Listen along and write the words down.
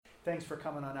Thanks for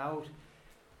coming on out.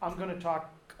 I'm going to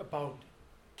talk about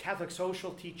Catholic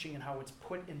social teaching and how it's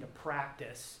put into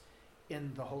practice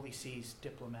in the Holy See's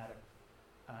diplomatic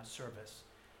service.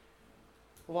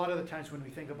 A lot of the times when we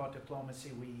think about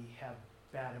diplomacy, we have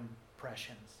bad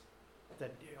impressions,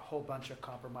 that a whole bunch of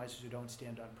compromisers who don't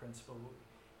stand on principle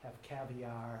have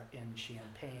caviar and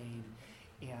champagne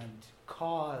and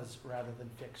cause rather than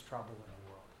fix trouble in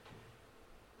the world.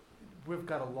 We've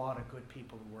got a lot of good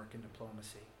people who work in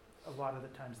diplomacy. A lot of the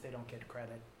times they don't get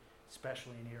credit,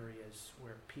 especially in areas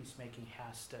where peacemaking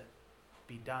has to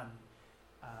be done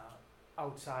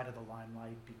outside of the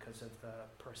limelight because of the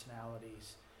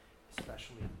personalities,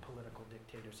 especially political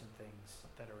dictators and things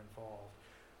that are involved.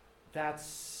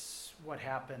 That's what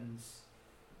happens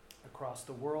across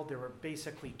the world. There are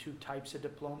basically two types of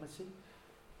diplomacy.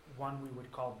 One we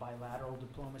would call bilateral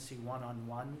diplomacy,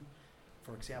 one-on-one.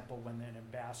 For example, when an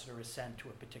ambassador is sent to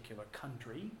a particular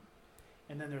country.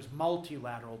 And then there's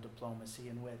multilateral diplomacy,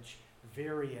 in which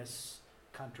various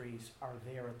countries are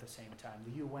there at the same time.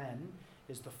 The UN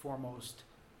is the foremost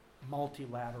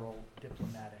multilateral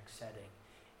diplomatic setting.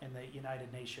 And the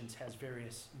United Nations has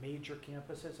various major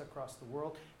campuses across the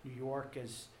world. New York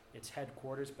is its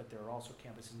headquarters, but there are also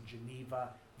campuses in Geneva,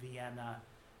 Vienna,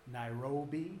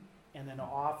 Nairobi, and then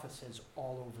offices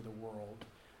all over the world.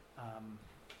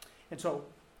 And so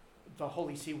the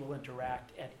Holy See will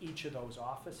interact at each of those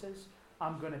offices.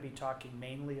 I'm going to be talking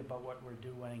mainly about what we're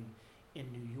doing in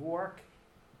New York,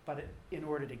 but in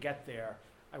order to get there,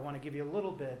 I want to give you a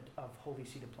little bit of Holy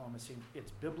See diplomacy,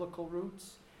 its biblical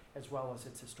roots, as well as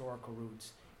its historical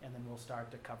roots, and then we'll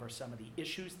start to cover some of the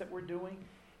issues that we're doing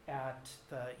at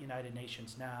the United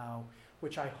Nations now,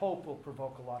 which I hope will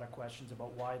provoke a lot of questions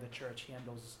about why the church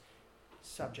handles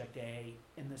subject A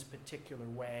in this particular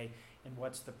way, and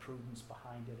what's the prudence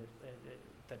behind it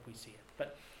that we see it.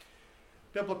 But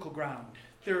biblical ground.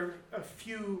 There are a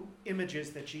few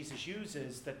images that Jesus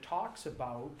uses that talks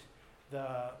about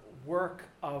the work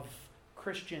of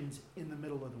Christians in the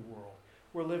middle of the world.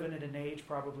 We're living in an age,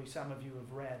 probably some of you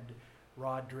have read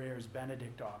Rod Dreher's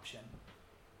Benedict option.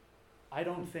 I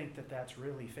don't think that that's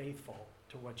really faithful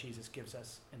to what Jesus gives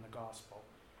us in the gospel.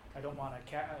 I don't want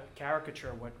to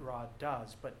caricature what Rod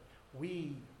does, but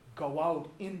we go out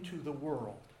into the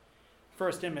world.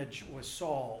 First image was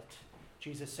salt.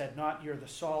 Jesus said, not you're the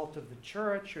salt of the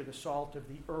church, you're the salt of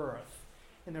the earth.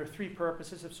 And there are three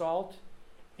purposes of salt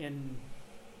in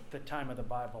the time of the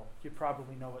Bible. You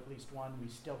probably know at least one. We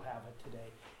still have it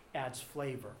today. Adds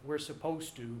flavor. We're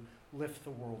supposed to lift the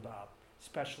world up,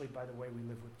 especially by the way we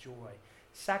live with joy.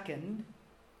 Second,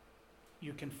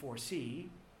 you can foresee,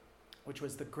 which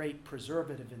was the great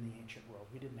preservative in the ancient world.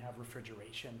 We didn't have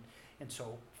refrigeration, and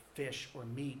so fish or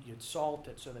meat, you'd salt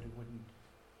it so that it wouldn't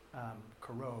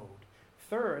corrode.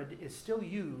 Third is still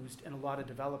used in a lot of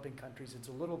developing countries. It's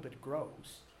a little bit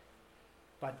gross,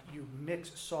 but you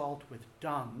mix salt with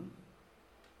dung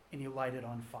and you light it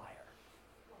on fire.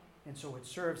 And so it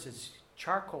serves as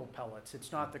charcoal pellets.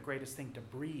 It's not the greatest thing to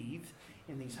breathe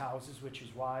in these houses, which is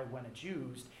why when it's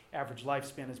used, average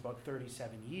lifespan is about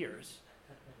 37 years.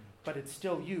 But it's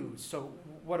still used. So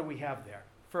what do we have there?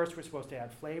 First, we're supposed to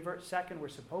add flavor. Second, we're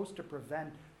supposed to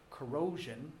prevent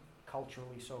corrosion,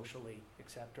 culturally, socially,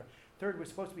 etc. Third, we're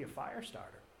supposed to be a fire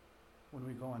starter when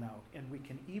we're going out. And we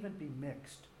can even be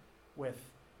mixed with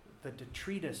the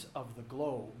detritus of the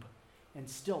globe and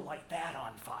still light that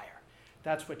on fire.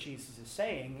 That's what Jesus is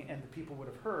saying, and the people would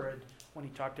have heard when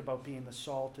he talked about being the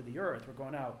salt of the earth. We're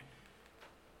going out.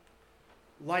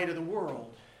 Light of the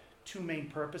world. Two main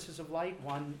purposes of light.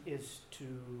 One is to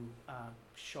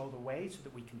show the way so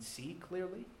that we can see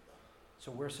clearly.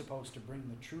 So we're supposed to bring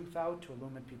the truth out to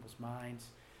illumine people's minds.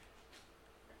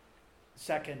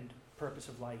 Second purpose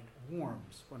of light,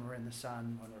 warms when we're in the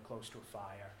sun, when we're close to a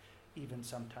fire. Even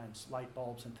sometimes light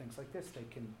bulbs and things like this, they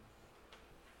can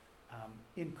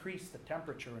increase the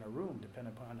temperature in a room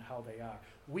depending upon how they are.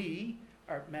 We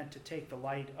are meant to take the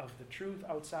light of the truth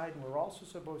outside, and we're also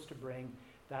supposed to bring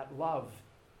that love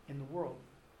in the world.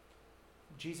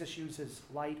 Jesus uses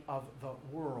light of the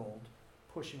world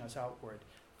pushing us outward.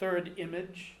 Third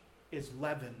image is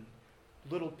leaven.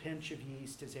 Little pinch of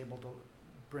yeast is able to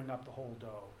bring up the whole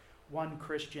dough. One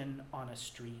Christian on a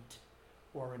street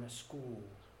or in a school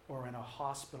or in a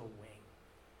hospital wing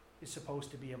is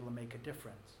supposed to be able to make a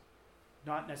difference.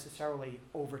 Not necessarily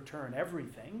overturn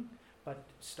everything, but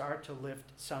start to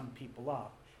lift some people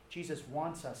up. Jesus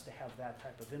wants us to have that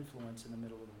type of influence in the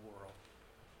middle of the world.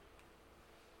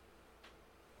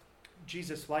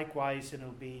 Jesus likewise, and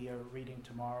it'll be a reading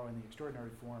tomorrow in the extraordinary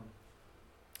form,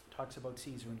 talks about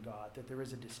Caesar and God, that there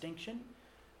is a distinction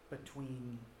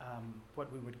between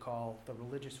what we would call the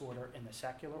religious order and the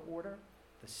secular order,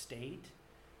 the state,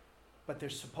 but they're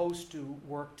supposed to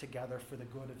work together for the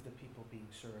good of the people being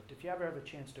served. If you ever have a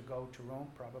chance to go to Rome,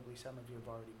 probably some of you have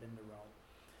already been to Rome,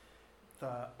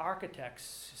 the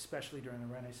architects, especially during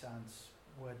the Renaissance,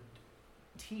 would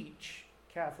teach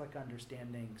Catholic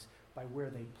understandings by where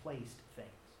they placed things.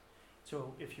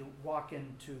 So if you walk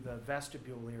into the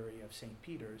vestibule area of St.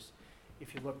 Peter's,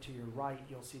 if you look to your right,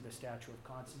 you'll see the statue of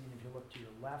Constantine. If you look to your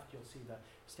left, you'll see the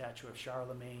statue of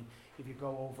Charlemagne. If you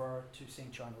go over to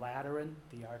St. John Lateran,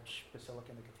 the Archbasilica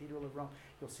in the Cathedral of Rome,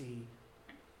 you'll see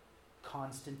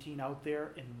Constantine out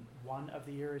there in one of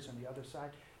the areas. On the other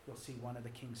side, you'll see one of the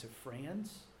kings of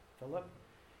France, Philip.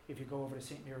 If you go over to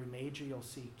St. Mary Major, you'll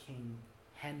see King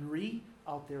Henry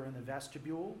out there in the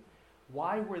vestibule.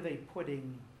 Why were they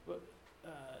putting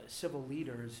civil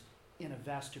leaders in a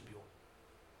vestibule?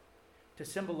 To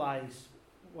symbolize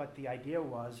what the idea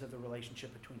was of the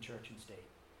relationship between church and state.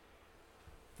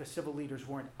 The civil leaders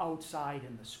weren't outside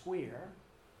in the square,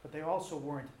 but they also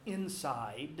weren't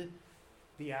inside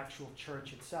the actual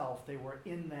church itself. They were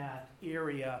in that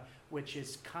area which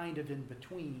is kind of in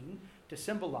between, to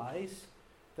symbolize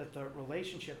that the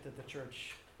relationship that the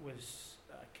church was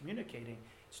communicating,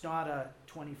 it's not a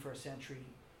 21st century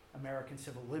American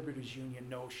Civil Liberties Union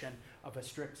notion of a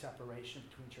strict separation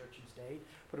between church and state,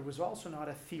 but it was also not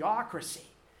a theocracy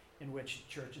in which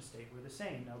church and state were the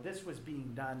same. Now, this was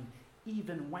being done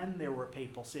even when there were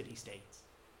papal city-states,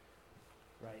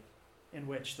 right, in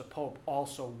which the Pope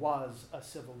also was a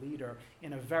civil leader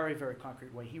in a very, very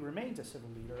concrete way. He remains a civil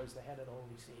leader as the head of the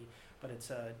Holy See, but it's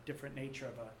a different nature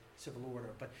of a civil order.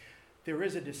 But there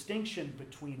is a distinction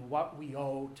between what we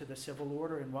owe to the civil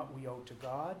order and what we owe to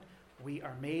God. We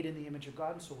are made in the image of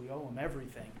God, and so we owe him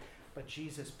everything. But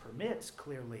Jesus permits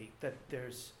clearly that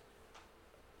there's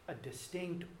a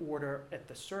distinct order at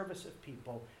the service of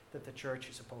people that the church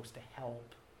is supposed to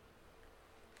help.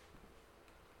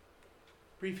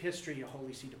 Brief history of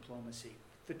Holy See diplomacy.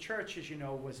 The church, as you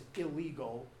know, was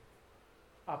illegal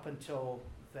up until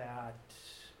that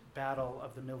Battle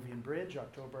of the Milvian Bridge,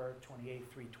 October 28,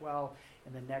 312,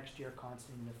 and the next year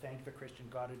Constantine, to thank the Christian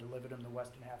God who delivered him the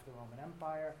western half of the Roman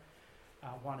Empire,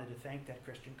 wanted to thank that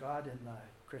Christian God, and the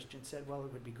Christian said, well,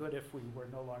 it would be good if we were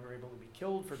no longer able to be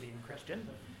killed for being Christian.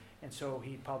 And so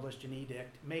he published an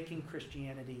edict making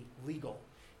Christianity legal.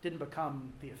 Didn't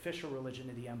become the official religion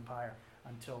of the empire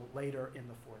until later in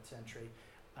the 4th century.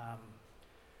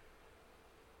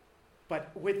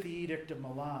 But with the Edict of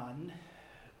Milan,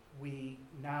 we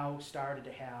now started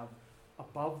to have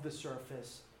above the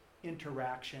surface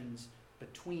interactions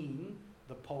between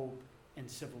the Pope and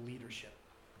civil leadership.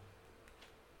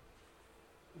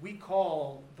 We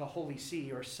call the Holy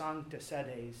See, or Sancta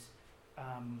Sedes,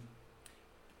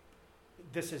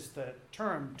 this is the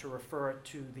term to refer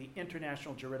to the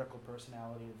international juridical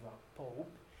personality of the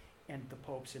Pope and the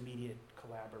Pope's immediate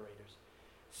collaborators.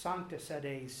 Sancta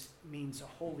Sedes means a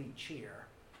holy chair,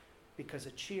 because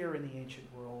a chair in the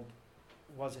ancient world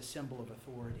was a symbol of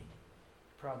authority.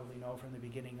 You probably know from the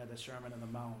beginning of the Sermon on the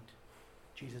Mount,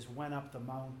 Jesus went up the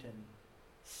mountain,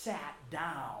 sat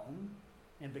down,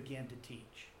 and began to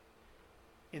teach.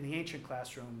 In the ancient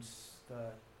classrooms,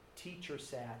 the teacher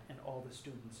sat and all the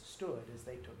students stood as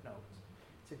they took notes.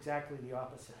 It's exactly the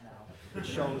opposite now. It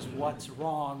shows what's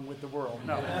wrong with the world.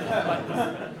 No,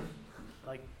 but,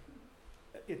 like,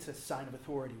 it's a sign of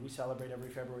authority. We celebrate every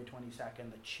February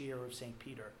 22nd the Chair of St.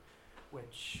 Peter,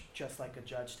 which, just like a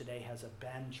judge today has a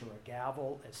bench or a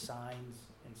gavel as signs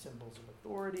and symbols of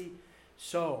authority,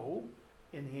 so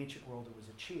in the ancient world it was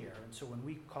a chair. And so when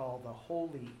we call the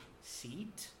Holy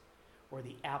Seat or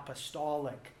the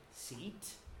Apostolic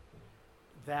Seat,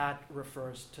 that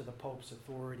refers to the Pope's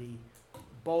authority,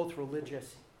 both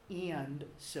religious and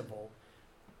civil,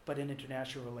 but in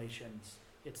international relations,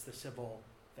 it's the civil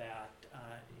that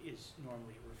is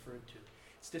normally referred to.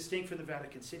 It's distinct from the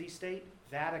Vatican City State.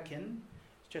 Vatican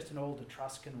is just an old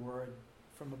Etruscan word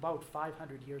from about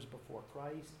 500 years before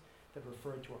Christ that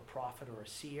referred to a prophet or a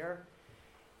seer.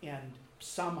 And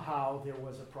somehow there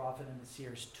was a prophet and a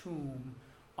seer's tomb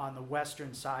on the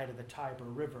western side of the Tiber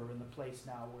River in the place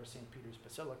now where St. Peter's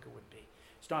Basilica would be.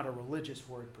 It's not a religious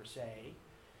word per se.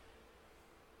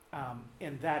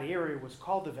 And that area was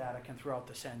called the Vatican throughout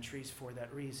the centuries for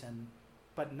that reason.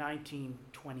 But in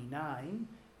 1929,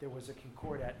 there was a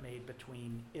concordat made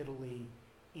between Italy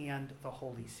and the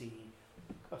Holy See,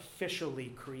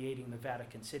 officially creating the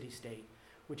Vatican City State,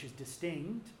 which is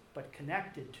distinct but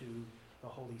connected to the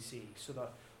Holy See. So the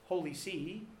Holy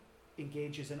See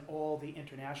engages in all the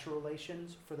international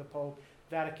relations for the Pope.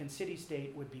 Vatican City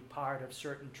State would be part of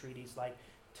certain treaties like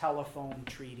telephone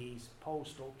treaties,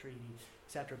 postal treaties,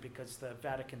 etc., because the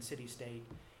Vatican City State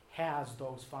has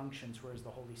those functions, whereas the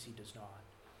Holy See does not.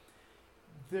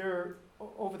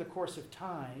 Over the course of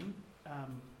time,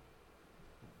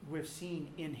 we've seen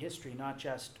in history, not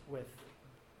just with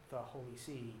the Holy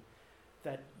See,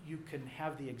 that you can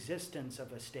have the existence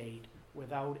of a state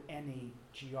without any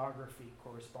geography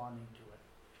corresponding to it.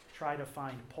 Try to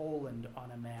find Poland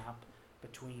on a map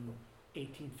between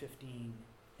 1815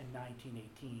 and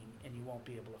 1918, and you won't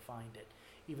be able to find it.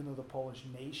 Even though the Polish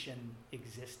nation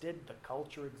existed, the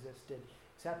culture existed,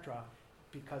 etc.,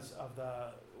 because of the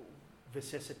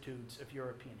vicissitudes of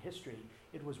European history,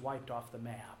 it was wiped off the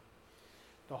map.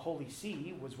 The Holy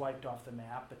See was wiped off the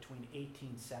map between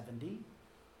 1870,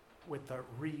 with the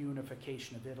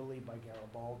reunification of Italy by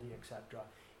Garibaldi, etc.,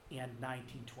 and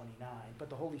 1929. But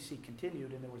the Holy See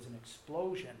continued, and there was an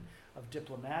explosion of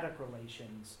diplomatic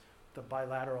relations, the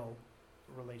bilateral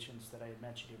relations that I had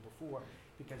mentioned here before,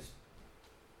 because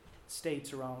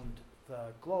states around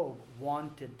the globe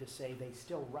wanted to say they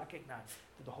still recognized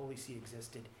that the Holy See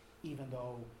existed, even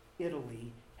though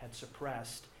Italy had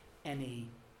suppressed any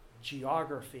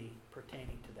geography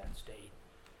pertaining to that state.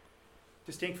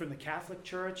 Distinct from the Catholic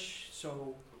Church,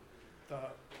 so the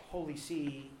Holy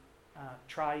See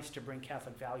tries to bring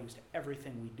Catholic values to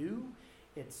everything we do.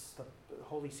 It's the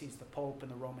Holy See's the Pope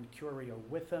and the Roman Curia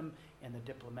with him, and the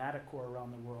diplomatic corps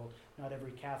around the world. Not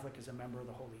every Catholic is a member of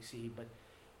the Holy See, but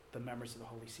the members of the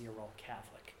Holy See are all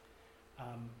Catholic.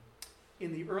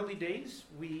 In the early days,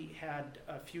 we had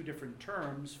a few different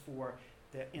terms for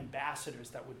the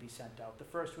ambassadors that would be sent out. The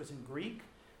first was in Greek.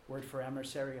 Word for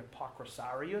emissary,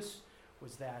 apokrosarios,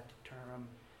 was that term.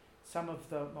 Some of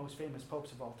the most famous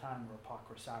popes of all time were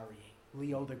apocrisarii.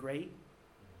 Leo the Great,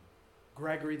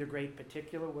 Gregory the Great in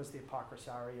particular was the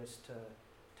apocrisarius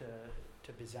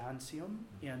to Byzantium,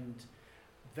 and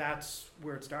that's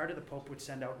where it started. The Pope would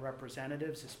send out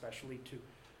representatives, especially to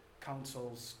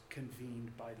councils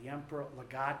convened by the emperor.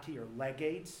 Legati or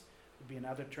legates would be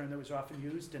another term that was often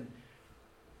used, and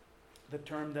the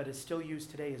term that is still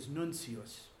used today is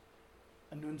nuncius.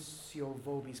 Annuncio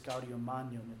vobis gaudium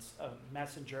magnum. It's a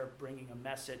messenger bringing a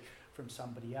message from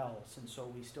somebody else, and so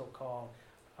we still call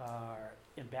our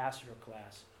ambassador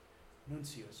class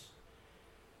nuncius.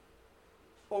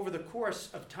 Over the course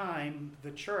of time,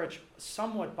 the church,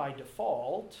 somewhat by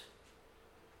default,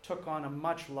 took on a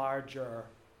much larger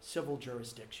civil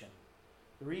jurisdiction.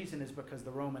 The reason is because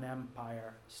the Roman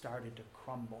Empire started to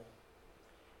crumble.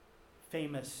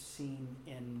 Famous scene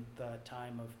in the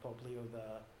time of Pope Leo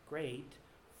the Great,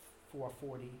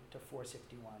 440 to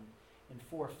 461. In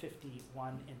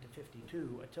 451 into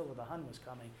 52, Attila the Hun was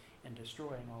coming and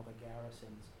destroying all the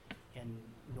garrisons in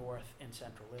north and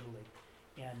central Italy.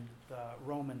 And the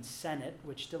Roman Senate,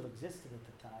 which still existed at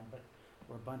the time, but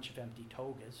were a bunch of empty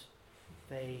togas,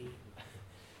 they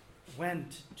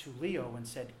went to Leo and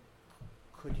said,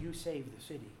 could you save the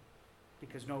city?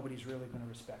 Because nobody's really going to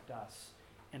respect us.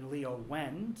 And Leo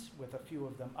went with a few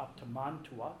of them up to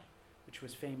Mantua, which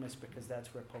was famous because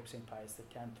that's where Pope St. Pius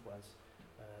X was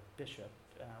bishop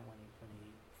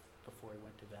before he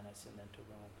went to Venice and then to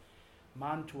Rome.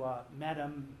 Mantua met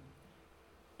him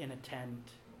in a tent.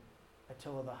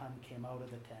 Attila the Hun came out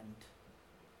of the tent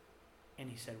and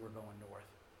he said, we're going north.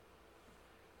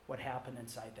 What happened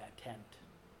inside that tent?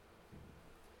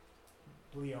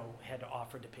 Leo had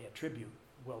offered to pay a tribute.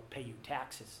 We'll pay you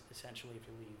taxes, essentially, if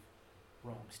you leave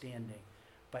Rome standing.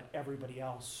 But everybody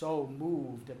else, so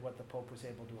moved at what the Pope was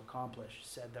able to accomplish,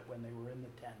 said that when they were in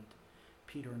the tent,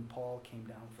 Peter and Paul came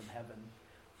down from heaven.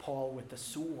 Paul with the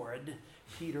sword,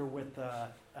 Peter with the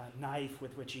knife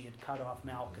with which he had cut off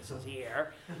Malchus's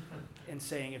ear, and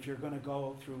saying, if you're going to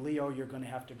go through Leo, you're going to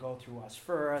have to go through us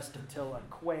first. Attila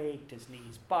quaked, his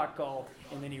knees buckled,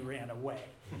 and then he ran away.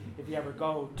 If you ever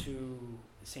go to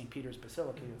St. Peter's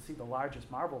Basilica, you'll see the largest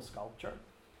marble sculpture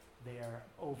there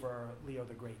over Leo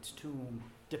the Great's tomb,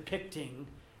 depicting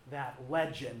that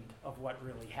legend of what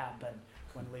really happened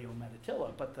when Leo met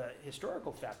Attila. But the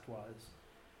historical fact was,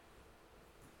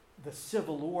 the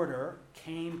civil order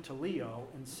came to Leo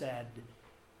and said,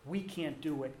 we can't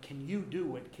do it, can you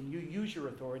do it, can you use your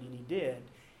authority? And he did,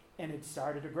 and it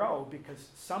started to grow because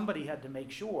somebody had to make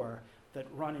sure that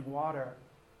running water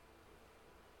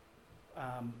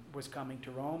was coming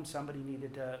to Rome. Somebody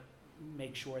needed to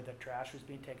make sure that trash was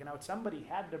being taken out. Somebody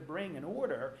had to bring an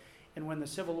order, and when the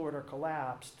civil order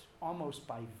collapsed, almost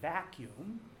by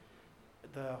vacuum,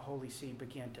 the Holy See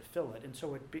began to fill it, and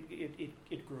so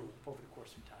it grew over the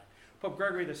course of time. Pope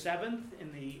Gregory VII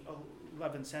in the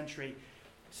 11th century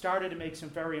started to make some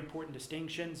very important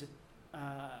distinctions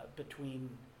between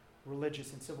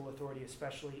religious and civil authority,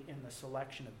 especially in the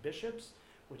selection of bishops.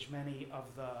 which many of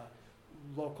the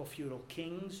local feudal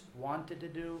kings wanted to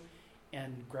do,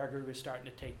 and Gregory was starting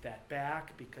to take that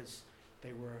back because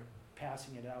they were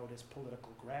passing it out as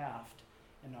political graft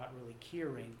and not really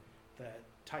caring the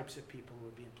types of people who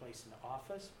would be in place in the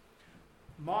office.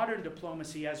 Modern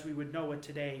diplomacy, as we would know it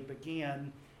today,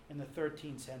 began in the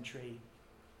 13th century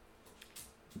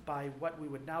by what we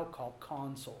would now call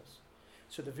consuls.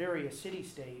 So the various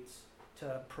city-states,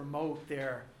 to promote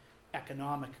their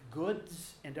economic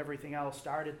goods and everything else,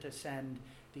 started to send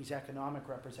these economic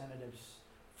representatives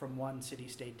from one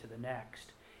city-state to the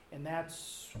next. And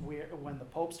that's where, when the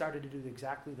Pope started to do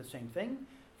exactly the same thing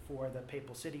for the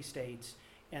papal city-states,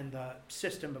 and the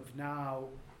system of now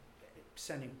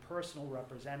sending personal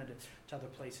representatives to other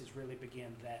places really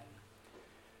began then.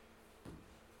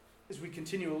 As we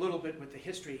continue a little bit with the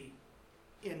history,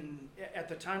 at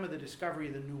the time of the discovery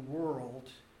of the New World,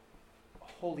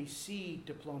 Holy See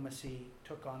diplomacy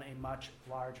took on a much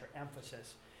larger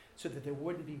emphasis, so that there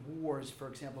wouldn't be wars, for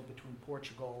example, between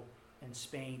Portugal and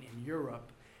Spain in Europe.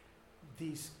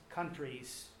 These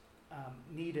countries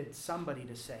needed somebody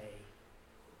to say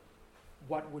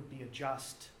what would be a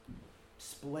just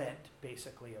split,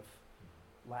 basically, of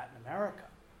Latin America.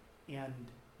 And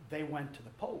they went to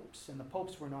the popes, and the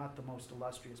popes were not the most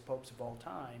illustrious popes of all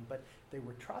time, but they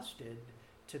were trusted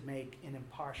to make an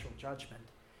impartial judgment.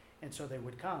 And so they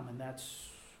would come, and that's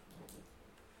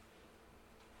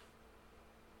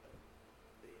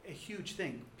a huge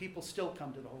thing. People still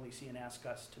come to the Holy See and ask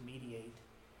us to mediate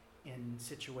in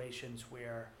situations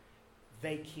where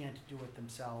they can't do it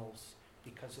themselves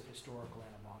because of historical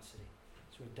animosity.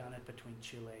 So we've done it between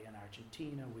Chile and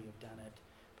Argentina. We have done it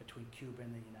between Cuba and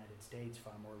the United States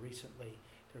far more recently.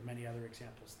 There are many other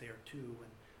examples there too, and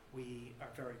we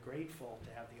are very grateful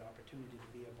to have the opportunity to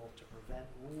be able to prevent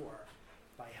war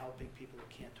by helping people who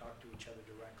can't talk to each other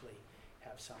directly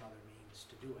have some other means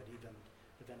to do it. Even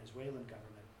the Venezuelan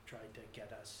government tried to get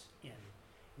us in,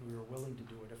 and we were willing to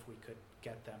do it if we could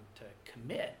get them to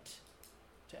commit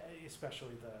to,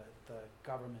 especially the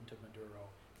government of Maduro,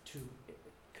 to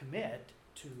commit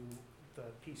to the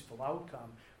peaceful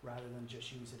outcome rather than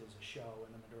just use it as a show,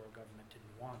 and the Maduro government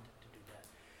didn't want to do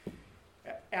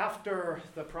that. After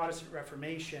the Protestant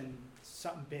Reformation,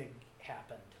 something big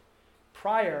happened.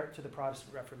 Prior to the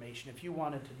Protestant Reformation, if you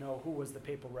wanted to know who was the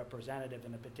papal representative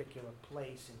in a particular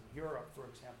place in Europe, for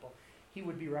example, he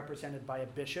would be represented by a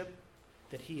bishop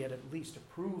that he had at least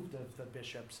approved of the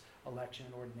bishop's election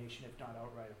and ordination, if not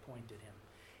outright appointed him.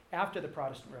 After the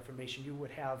Protestant Reformation, you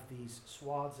would have these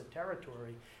swaths of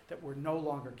territory that were no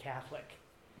longer Catholic.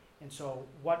 And so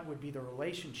what would be the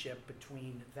relationship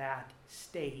between that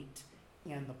state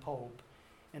and the Pope?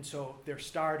 And so there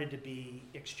started to be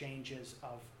exchanges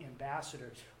of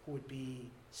ambassadors who would be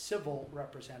civil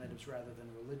representatives rather than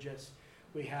religious.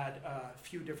 We had a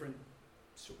few different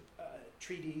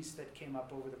treaties that came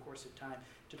up over the course of time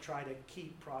to try to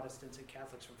keep Protestants and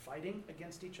Catholics from fighting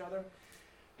against each other.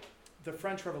 The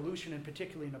French Revolution, and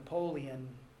particularly Napoleon,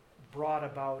 brought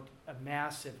about a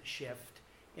massive shift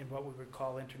in what we would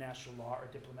call international law or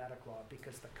diplomatic law,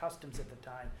 because the customs at the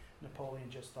time,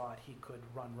 Napoleon just thought he could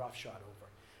run roughshod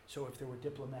over. So if there were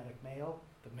diplomatic mail,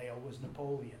 the mail was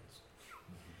Napoleon's.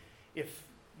 If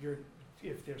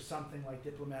there's something like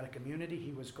diplomatic immunity,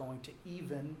 he was going to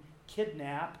even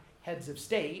kidnap heads of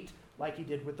state, like he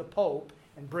did with the Pope,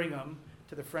 and bring them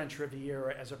to the French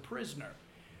Riviera as a prisoner.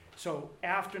 So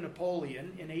after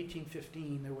Napoleon, in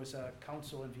 1815, there was a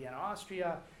council in Vienna,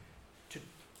 Austria, to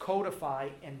codify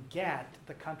and get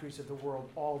the countries of the world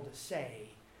all to say,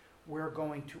 we're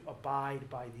going to abide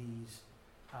by these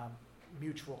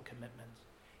mutual commitments.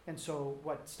 And so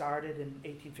what started in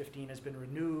 1815 has been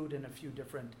renewed in a few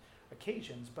different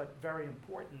occasions, but very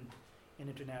important in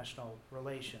international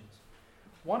relations.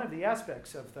 One of the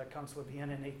aspects of the Council of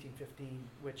Vienna in 1815,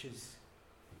 which is,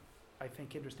 I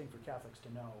think, interesting for Catholics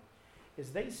to know, is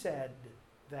they said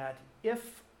that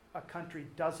if a country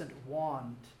doesn't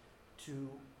want to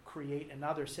create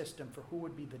another system for who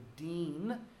would be the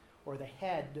dean or the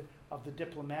head of the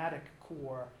diplomatic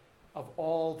corps of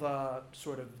all the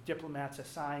sort of diplomats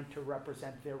assigned to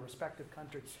represent their respective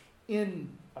countries in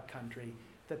a country,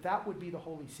 that would be the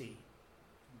Holy See.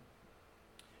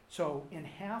 So in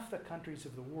half the countries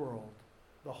of the world,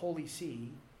 the Holy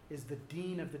See is the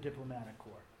dean of the diplomatic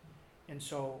corps. And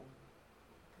so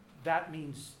that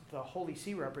means the Holy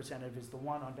See representative is the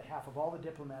one on behalf of all the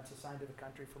diplomats assigned to the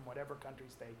country from whatever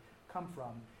countries they come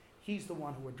from. He's the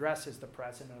one who addresses the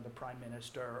president or the prime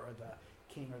minister or the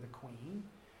king or the queen.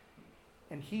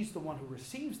 And he's the one who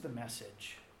receives the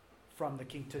message from the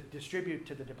king to distribute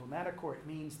to the diplomatic corps. It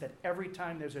means that every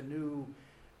time there's a new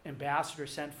ambassador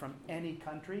sent from any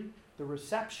country, the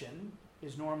reception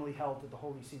is normally held at the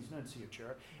Holy See's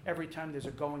Nunciature. Every time there's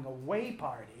a going away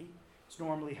party, it's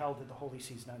normally held at the Holy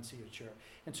See's Nunciature.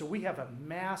 And so we have a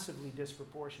massively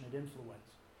disproportionate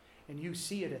influence. And you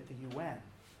see it at the UN.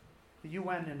 The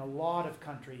UN in a lot of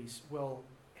countries will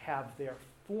have their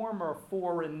former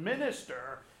foreign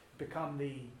minister become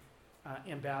the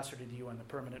ambassador to the UN, the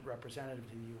permanent representative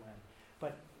to the UN.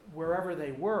 But wherever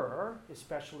they were,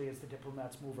 especially as the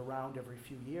diplomats move around every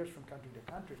few years from country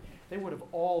to country, they would have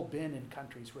all been in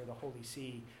countries where the Holy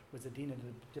See was the dean of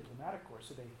the diplomatic corps.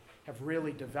 So they have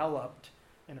really developed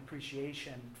an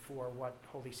appreciation for what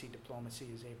Holy See diplomacy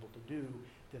is able to do,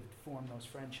 to form those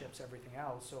friendships, everything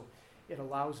else. So it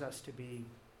allows us to be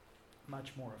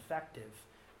much more effective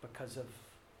because of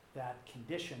that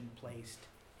condition placed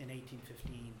in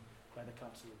 1815 by the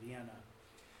Council of Vienna.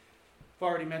 I've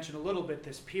already mentioned a little bit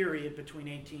this period between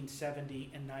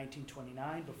 1870 and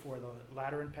 1929 before the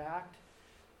Lateran Pact,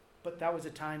 but that was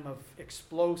a time of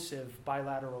explosive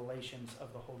bilateral relations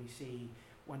of the Holy See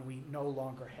when we no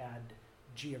longer had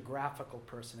geographical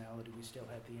personality, we still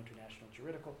had the international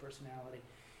juridical personality.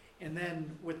 And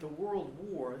then with the world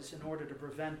wars, in order to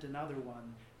prevent another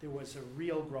one, there was a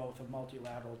real growth of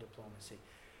multilateral diplomacy.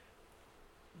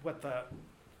 What the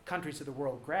countries of the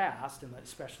world grasped, and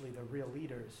especially the real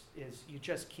leaders, is you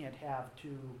just can't have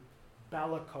two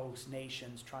bellicose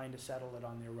nations trying to settle it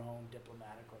on their own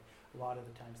diplomatically. A lot of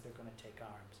the times they're going to take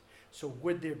arms. So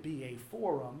would there be a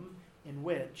forum in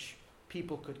which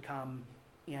people could come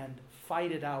and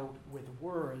fight it out with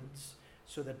words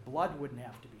so that blood wouldn't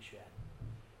have to be shed?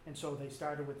 And so they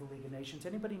started with the League of Nations.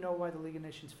 Anybody know why the League of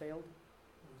Nations failed?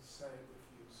 The Senate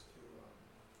refused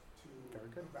to Very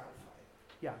good. ratify it.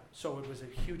 Yeah, so it was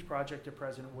a huge project of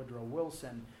President Woodrow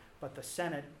Wilson, but the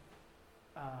Senate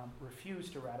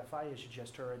refused to ratify, as you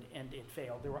just heard, and it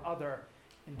failed. There were other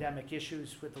endemic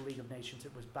issues with the League of Nations.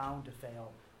 It was bound to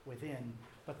fail within,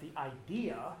 but the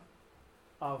idea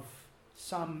of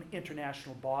some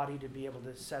international body to be able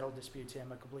to settle disputes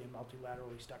amicably and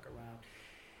multilaterally stuck around.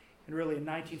 And really in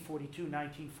 1942,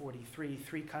 1943,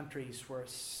 three countries were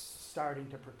starting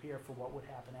to prepare for what would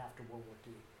happen after World War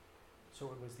II. So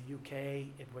it was the UK,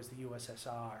 it was the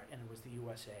USSR, and it was the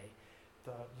USA.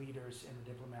 The leaders and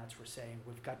the diplomats were saying,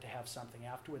 we've got to have something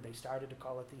afterward. They started to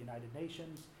call it the United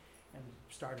Nations and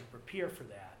started to prepare for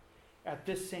that. At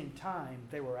this same time,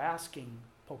 they were asking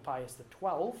Pope Pius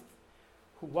XII,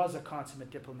 who was a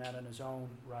consummate diplomat in his own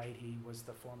right. He was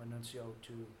the former nuncio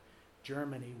to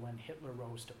Germany when Hitler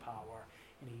rose to power,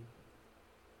 and he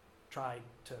tried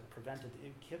to prevent it.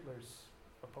 Hitler's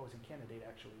opposing candidate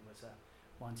actually was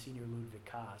Monsignor Ludwig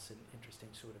Kaas, an interesting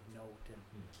sort of note in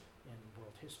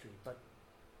world history. But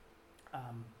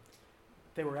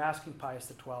they were asking Pius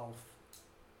XII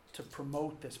to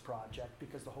promote this project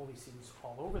because the Holy See is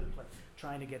all over the place,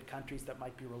 trying to get countries that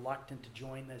might be reluctant to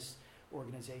join this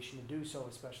organization to do so,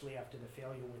 especially after the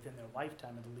failure within their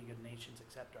lifetime of the League of Nations,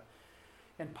 etc.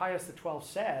 And Pius XII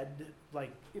said,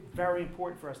 like, it's very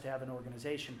important for us to have an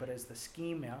organization, but as the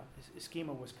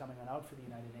schema was coming on out for the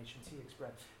United Nations, he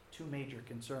expressed two major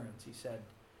concerns. He said,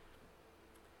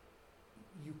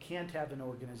 you can't have an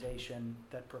organization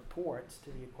that purports to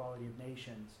the equality of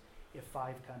nations if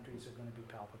five countries are going to be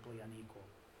palpably unequal.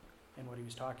 And what he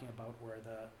was talking about were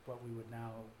what we would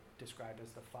now describe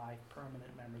as the five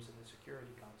permanent members of the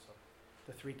Security Council.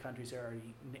 The three countries I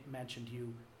already mentioned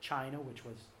you, China, which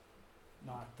was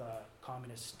not the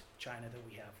communist China that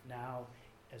we have now,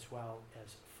 as well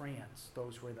as France.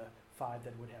 Those were the five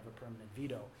that would have a permanent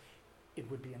veto. It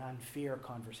would be an unfair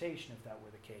conversation if that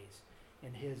were the case.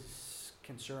 And his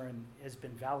concern has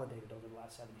been validated over the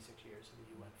last 76 years of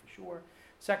the UN for sure.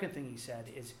 Second thing he said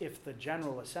is if the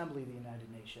General Assembly of the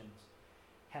United Nations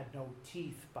had no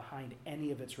teeth behind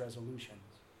any of its resolutions,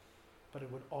 but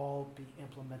it would all be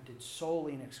implemented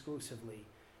solely and exclusively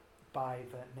by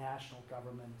the national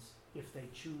governments if they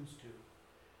choose to,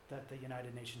 that the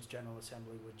United Nations General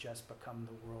Assembly would just become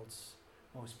the world's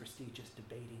most prestigious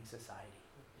debating society.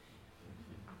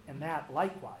 And that,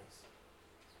 likewise,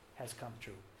 has come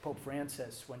true. Pope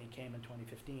Francis, when he came in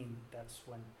 2015, that's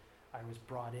when I was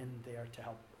brought in there to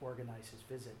help organize his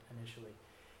visit initially.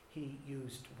 He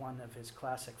used one of his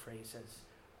classic phrases,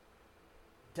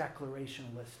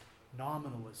 declarationalist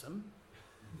nominalism,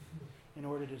 in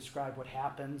order to describe what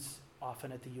happens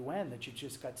often at the UN, that you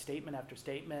just got statement after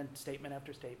statement, statement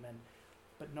after statement,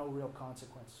 but no real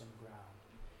consequences on the ground.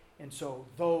 And so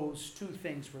those two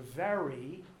things were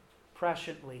very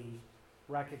presciently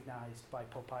recognized by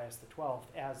Pope Pius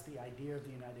XII as the idea of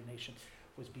the United Nations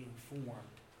was being formed.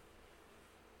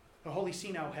 The Holy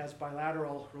See now has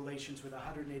bilateral relations with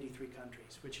 183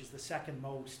 countries, which is the second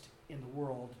most in the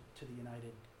world to the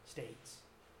United States.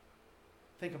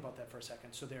 Think about that for a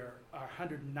second. So there are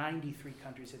 193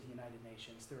 countries at the United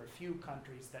Nations. There are a few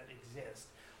countries that exist,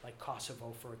 like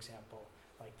Kosovo, for example,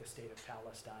 like the state of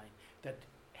Palestine, that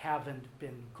haven't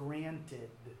been granted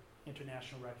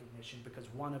international recognition because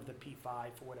one of the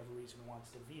P5, for whatever reason,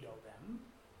 wants to veto them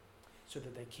so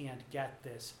that they can't get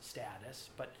this status.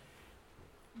 But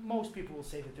most people will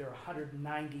say that there are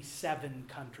 197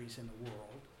 countries in the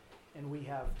world, and we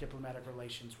have diplomatic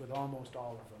relations with almost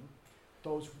all of them.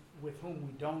 Those with whom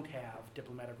we don't have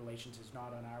diplomatic relations is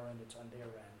not on our end, it's on their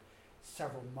end.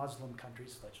 Several Muslim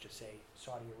countries, let's just say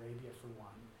Saudi Arabia for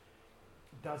one,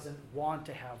 doesn't want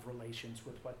to have relations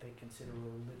with what they consider a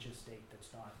religious state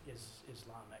that's not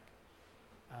Islamic.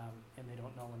 And they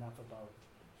don't know enough about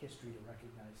history to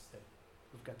recognize that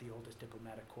we've got the oldest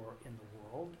diplomatic corps in the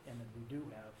world, and that we do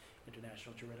have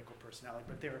international juridical personality.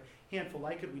 But there are a handful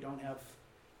like it. We don't have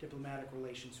diplomatic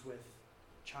relations with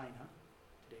China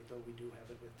today, though we do have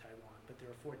it with Taiwan. But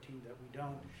there are 14 that we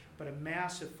don't. But a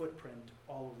massive footprint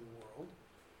all over the world.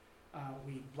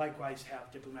 We likewise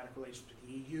have diplomatic relations with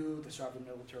the EU, the Sovereign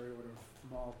Military Order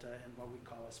of Malta, and what we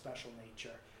call a special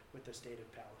nature with the state of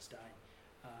Palestine,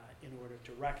 in order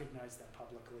to recognize them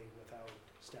publicly without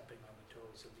stepping on the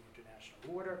toes of the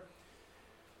international order.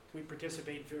 We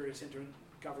participate in various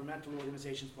intergovernmental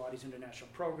organizations, bodies, international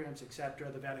programs, etc.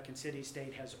 The Vatican City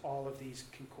state has all of these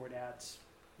concordats.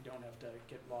 You don't have to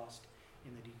get lost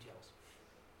in the details.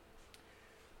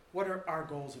 What are our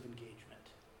goals of engagement?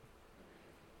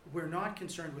 We're not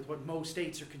concerned with what most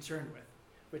states are concerned with,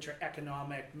 which are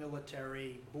economic,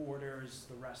 military, borders,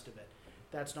 the rest of it.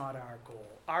 That's not our goal.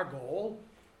 Our goal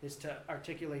is to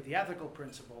articulate the ethical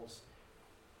principles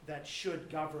that should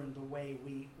govern the way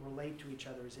we relate to each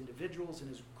other as individuals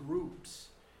and as groups,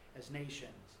 as nations.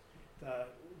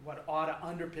 What ought to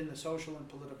underpin the social and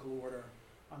political order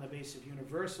on the basis of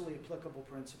universally applicable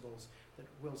principles that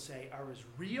we'll say are as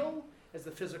real as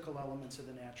the physical elements of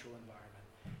the natural environment.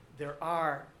 There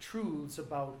are truths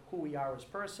about who we are as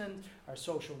persons, our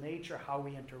social nature, how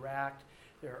we interact.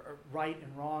 There are right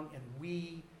and wrong, and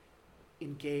we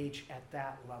engage at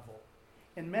that level.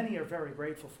 And many are very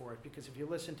grateful for it, because if you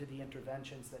listen to the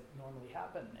interventions that normally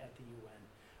happen at the UN,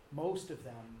 most of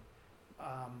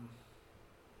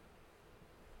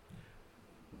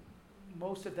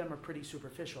them are pretty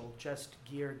superficial, just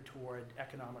geared toward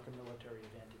economic and military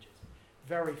advantages.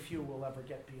 Very few will ever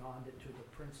get beyond it to the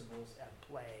principles at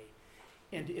play.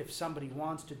 And if somebody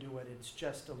wants to do it, it's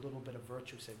just a little bit of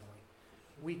virtue signaling.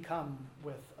 We come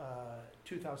with a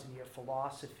 2,000-year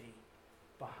philosophy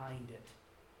behind it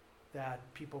that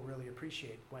people really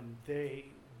appreciate. When they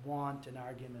want an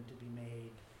argument to be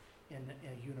made in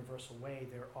a universal way,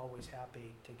 they're always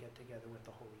happy to get together with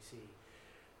the Holy See.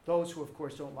 Those who, of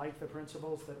course, don't like the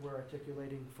principles that we're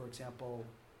articulating, for example,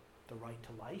 the right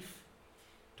to life,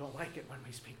 don't like it when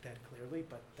we speak that clearly,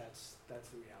 but that's the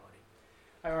reality.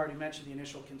 I already mentioned the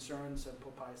initial concerns of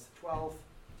Pope Pius XII.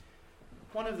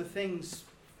 One of the things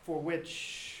for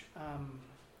which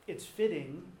it's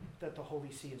fitting that the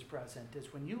Holy See is present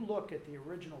is when you look at the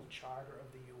original charter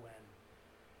of the UN,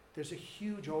 there's a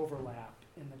huge overlap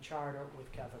in the charter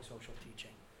with Catholic social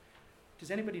teaching. Does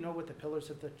anybody know what the pillars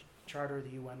of the charter of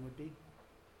the UN would be?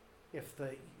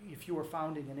 If you were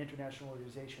founding an international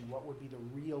organization, what would be the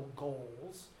real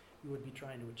goals you would be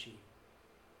trying to achieve?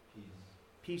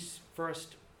 Peace,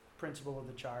 first principle of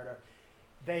the charter.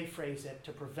 They phrase it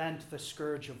to prevent the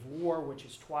scourge of war, which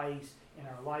is twice in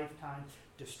our lifetime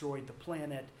destroyed the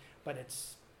planet, but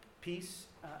it's peace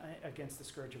against the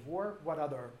scourge of war. What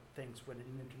other things would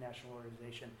an international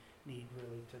organization need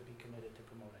really to be committed to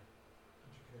promoting?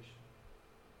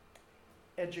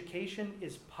 Education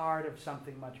is part of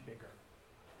something much bigger.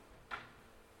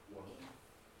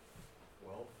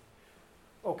 Wealth.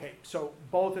 Okay, so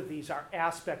both of these are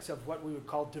aspects of what we would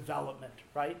call development,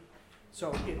 right?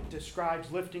 So it describes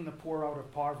lifting the poor out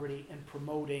of poverty and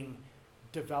promoting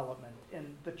development.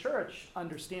 And the church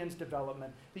understands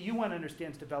development. The UN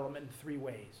understands development in three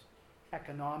ways: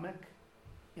 economic,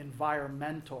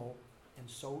 environmental, and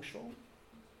social.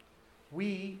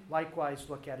 We likewise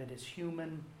look at it as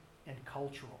human and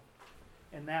cultural.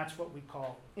 And that's what we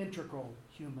call integral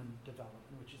human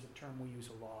development, which is a term we use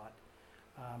a lot.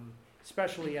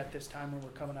 Especially at this time when we're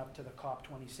coming up to the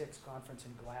COP26 conference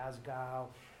in Glasgow,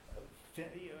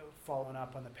 following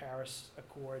up on the Paris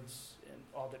Accords and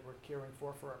all that we're caring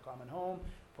for our common home,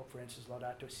 Pope Francis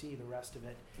Laudato Si, the rest of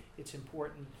it. It's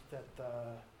important that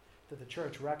that the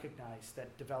church recognized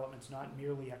that development's not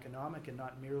merely economic and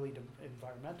not merely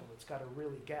environmental. It's got to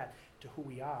really get to who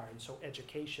we are. And so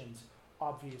education's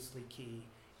obviously key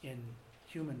in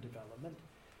human development.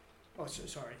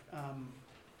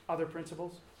 Other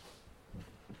principles?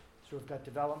 So we've got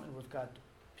development, we've got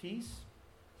peace.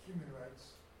 Human rights.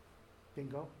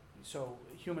 Bingo. So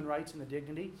human rights and the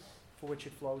dignity for which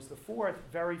it flows. The fourth,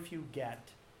 very few get,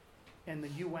 and the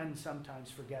UN sometimes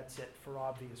forgets it for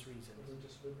obvious reasons.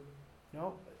 Religious liberty.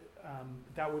 No,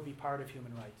 that would be part of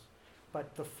human rights.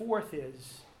 But the fourth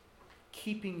is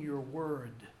keeping your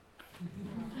word.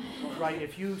 Right?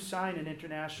 If you sign an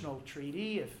international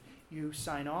treaty, if you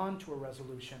sign on to a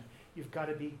resolution, you've got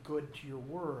to be good to your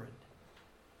word.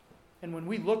 And when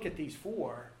we look at these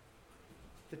four,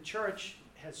 the church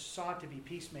has sought to be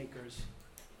peacemakers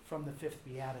from the fifth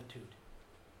beatitude,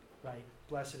 right?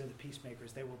 Blessed are the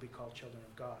peacemakers, they will be called children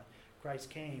of God. Christ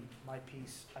came, my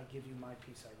peace I give you, my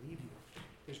peace I leave you.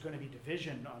 There's going to be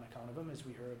division on account of him, as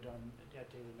we heard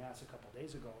at Daily Mass a couple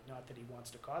days ago. Not that he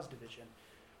wants to cause division,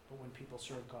 but when people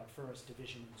serve God first,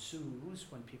 division ensues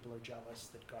when people are jealous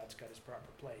that God's got his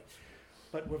proper place.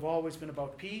 But we've always been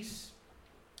about peace,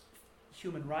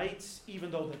 human rights.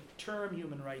 Even though the term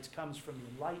human rights comes from the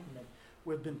Enlightenment,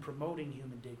 we've been promoting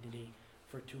human dignity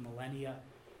for 2 millennia.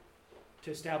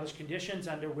 To establish conditions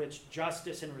under which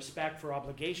justice and respect for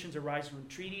obligations arising from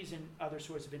treaties and other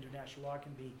sorts of international law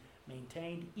can be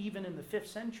maintained. Even in the 5th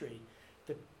century,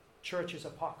 the church's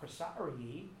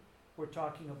apocrisarii were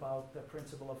talking about the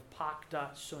principle of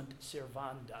pacta sunt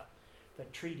servanda,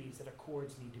 that treaties, that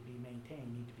accords need to be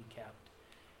maintained, need to be kept.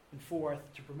 And fourth,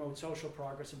 to promote social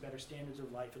progress and better standards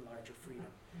of life and larger freedom,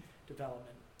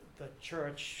 development. The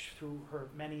church, through her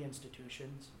many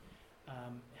institutions,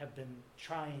 have been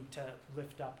trying to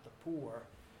lift up the poor,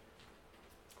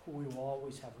 who we will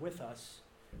always have with us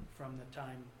from the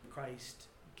time Christ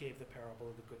gave the parable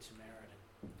of the Good Samaritan.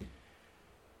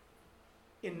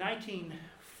 In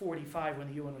 1945, when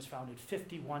the UN was founded,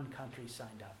 51 countries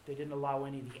signed up. They didn't allow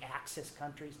any of the Axis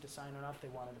countries to sign on up. They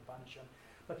wanted to punish them.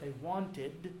 But they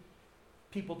wanted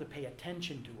people to pay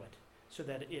attention to it so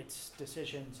that its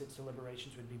decisions, its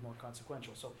deliberations would be more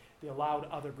consequential. So they allowed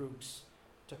other groups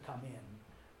to come in.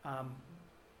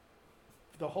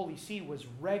 The Holy See was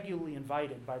regularly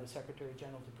invited by the Secretary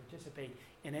General to participate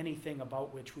in anything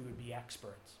about which we would be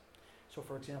experts. So,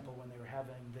 for example, when they were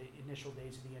having the initial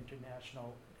days of the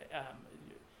International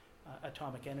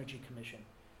Atomic Energy Commission,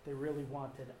 they really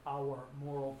wanted our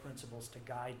moral principles to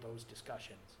guide those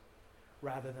discussions,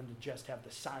 rather than to just have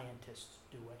the scientists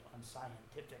do it on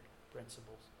scientific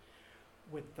principles.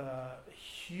 With the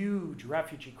huge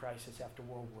refugee crisis after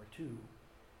World War II,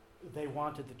 they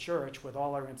wanted the church, with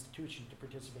all our institutions, to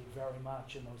participate very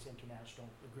much in those international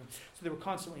agreements. So they were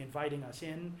constantly inviting us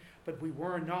in, but we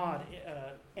were not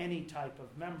any type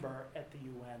of member at the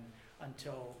UN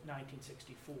until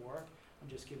 1964. I'm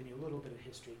just giving you a little bit of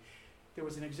history. There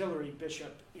was an auxiliary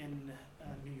bishop in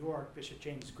New York, Bishop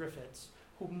James Griffiths,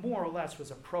 who more or less was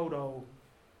a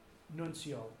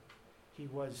proto-nuncio. He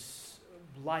was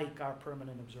like our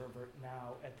permanent observer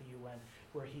now at the UN,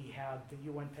 where he had the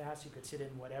UN pass. He could sit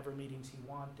in whatever meetings he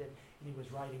wanted, and he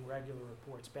was writing regular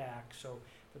reports back so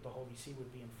that the Holy See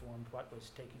would be informed what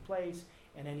was taking place,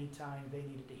 and any time they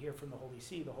needed to hear from the Holy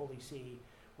See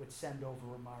would send over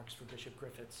remarks for Bishop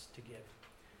Griffiths to give.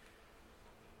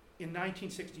 In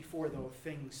 1964, though,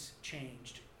 things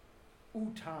changed.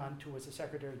 U Thant, who was the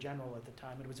Secretary General at the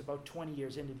time, and it was about 20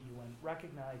 years into the UN,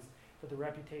 recognized that the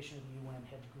reputation of the UN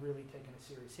had really taken a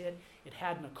serious hit. It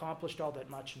hadn't accomplished all that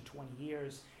much in 20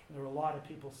 years, and there were a lot of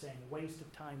people saying, waste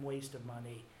of time, waste of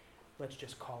money, let's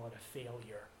just call it a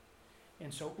failure.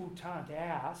 And so U Thant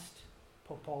asked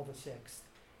Pope Paul VI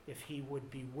if he would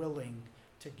be willing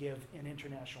to give an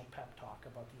international pep talk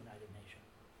about the United Nations.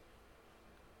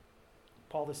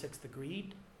 Paul VI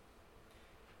agreed.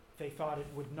 They thought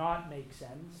it would not make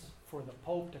sense for the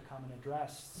Pope to come and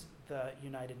address the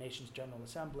United Nations General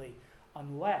Assembly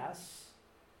unless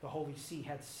the Holy See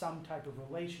had some type of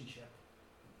relationship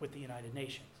with the United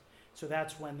Nations. So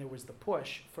that's when there was the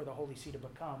push for the Holy See to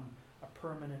become a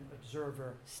permanent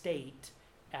observer state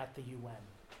at the UN.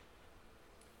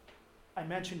 I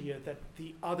mentioned to you that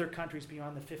the other countries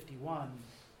beyond the 51,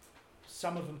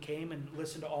 some of them came and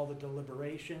listened to all the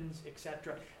deliberations,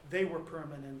 etc. They were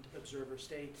permanent observer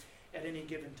states. At any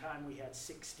given time, we had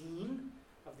 16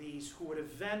 of these who would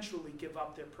eventually give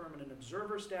up their permanent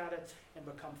observer status and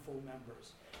become full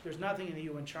members. There's nothing in the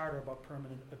UN Charter about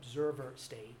permanent observer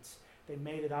states. They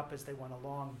made it up as they went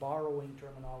along, borrowing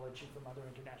terminology from other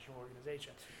international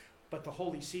organizations. But the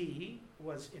Holy See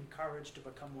was encouraged to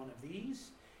become one of these,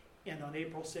 and on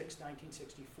April 6,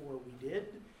 1964, we did.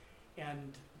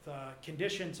 And the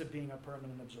conditions of being a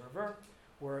permanent observer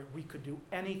were we could do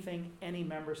anything any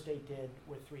member state did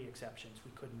with 3 exceptions.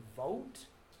 We couldn't vote,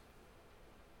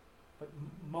 but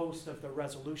most of the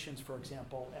resolutions, for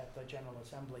example, at the General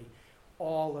Assembly,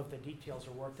 all of the details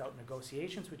are worked out in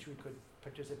negotiations, which we could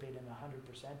participate in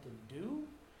 100% and do.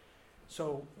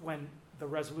 So when the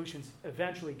resolutions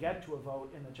eventually get to a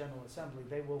vote in the General Assembly,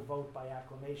 they will vote by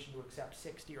acclamation to accept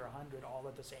 60 or 100 all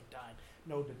at the same time.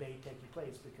 No debate taking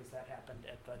place because that happened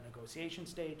at the negotiation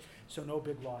stage, so no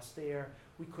big loss there.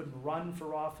 We couldn't run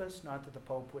for office, not that the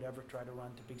Pope would ever try to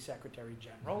run to be Secretary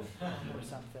General or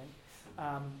something,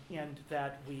 and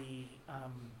that we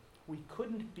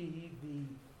couldn't be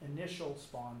the initial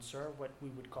sponsor, what we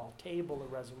would call table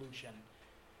a resolution.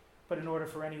 But in order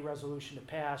for any resolution to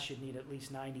pass, you'd need at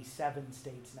least 97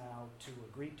 states now to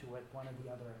agree to it. One of the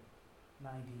other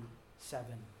 97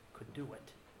 could do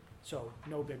it. So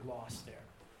no big loss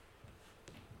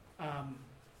there.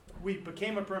 We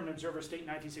became a permanent observer state in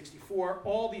 1964.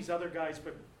 All these other guys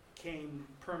became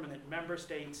permanent member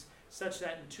states, such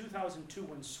that in 2002,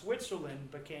 when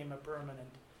Switzerland became a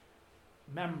permanent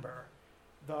member,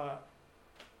 the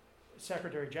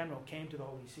Secretary General came to the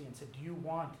Holy See and said, do you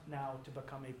want now to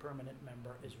become a permanent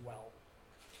member as well?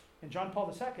 And John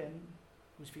Paul II,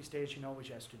 whose feast day, as you know, was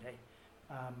yesterday,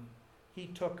 he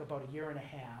took about a year and a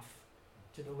half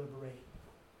to deliberate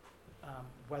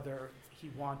whether he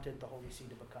wanted the Holy See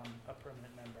to become a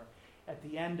permanent member. At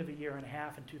the end of a year and a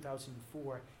half in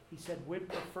 2004, he said, we'd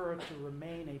prefer to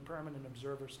remain a permanent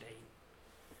observer state,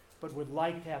 but would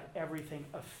like to have everything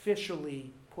officially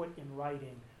put in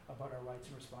writing about our rights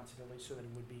and responsibilities so that it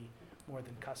would be more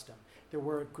than custom. There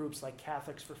were groups like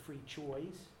Catholics for Free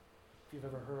Choice, if you've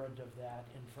ever heard of that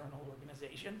infernal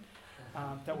organization,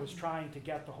 that was trying to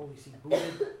get the Holy See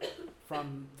booted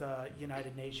from the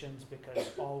United Nations because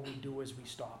all we do is we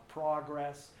stop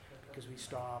progress, because we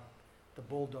stop the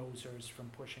bulldozers from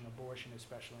pushing abortion,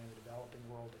 especially in the developing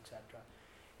world, etc.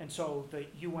 And so the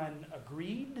UN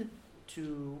agreed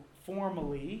to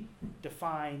formally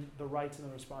define the rights and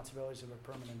the responsibilities of a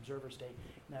permanent observer state,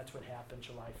 and that's what happened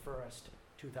July 1st,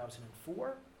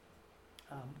 2004.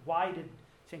 Why did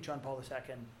St. John Paul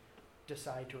II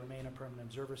decide to remain a permanent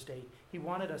observer state? He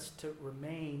wanted us to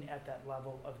remain at that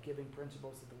level of giving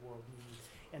principles that the world needs,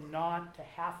 and not to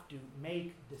have to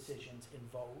make decisions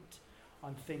and vote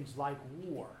on things like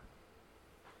war.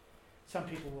 Some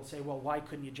people will say, well, why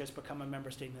couldn't you just become a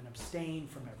member state and then abstain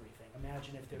from everything?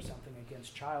 Imagine if there's something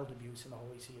against child abuse and the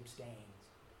Holy See abstains.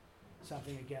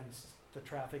 Something against the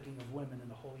trafficking of women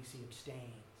and the Holy See abstains.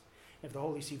 If the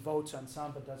Holy See votes on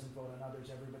some but doesn't vote on others,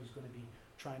 everybody's going to be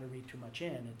trying to read too much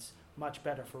in. It's much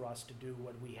better for us to do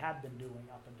what we had been doing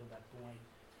up until that point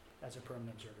as a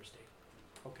permanent observer state.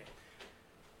 Okay.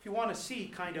 If you want to see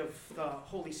kind of the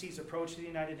Holy See's approach to the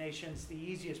United Nations, the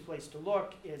easiest place to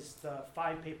look is the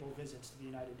 5 papal visits to the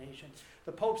United Nations.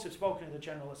 The popes have spoken to the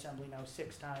General Assembly now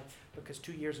 6 times because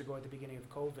 2 years ago at the beginning of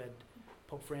COVID,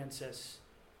 Pope Francis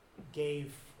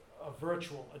gave a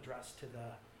virtual address to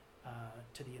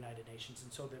the United Nations.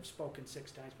 And so they've spoken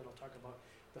 6 times, but I'll talk about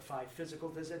the 5 physical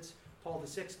visits. Paul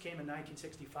VI came in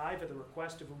 1965 at the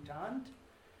request of U Thant.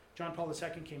 John Paul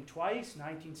II came twice,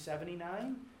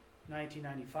 1979.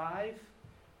 1995,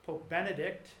 Pope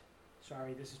Benedict,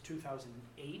 this is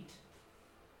 2008,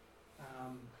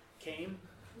 came,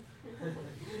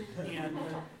 and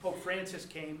Pope Francis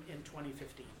came in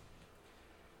 2015.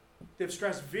 They've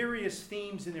stressed various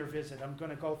themes in their visit. I'm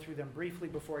going to go through them briefly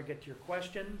before I get to your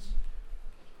questions.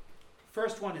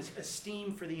 First one is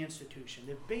esteem for the institution.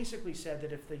 They've basically said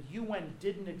that if the UN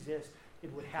didn't exist,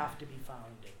 it would have to be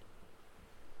founded.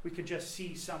 We could just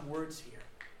see some words here.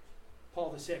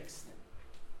 Paul VI,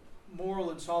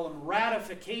 moral and solemn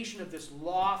ratification of this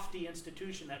lofty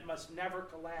institution that must never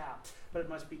collapse, but it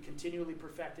must be continually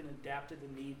perfected and adapted to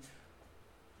the needs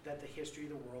that the history of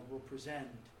the world will present.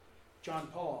 John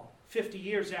Paul, 50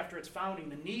 years after its founding,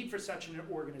 the need for such an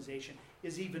organization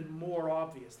is even more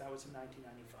obvious. That was in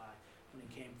 1995 when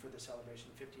he came for the celebration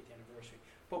of the 50th anniversary.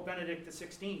 Pope Benedict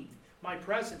XVI, my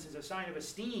presence is a sign of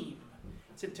esteem.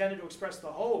 It's intended to express the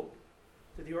hope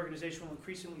that the organization will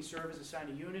increasingly serve as a sign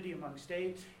of unity among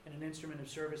states and an instrument of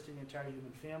service to the entire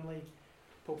human family.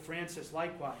 Pope Francis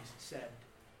likewise said,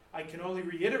 I can only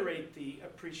reiterate the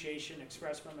appreciation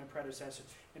expressed by my predecessors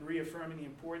in reaffirming the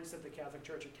importance that the Catholic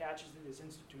Church attaches to this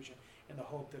institution and the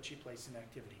hope that she places in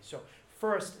activity. So,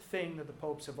 first thing that the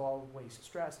popes have always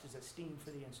stressed is esteem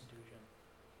for the institution.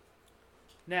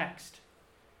 Next,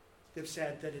 they've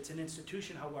said that it's an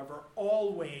institution, however,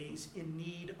 always in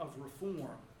need of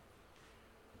reform.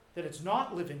 that it's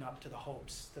not living up to the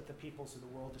hopes that the peoples of the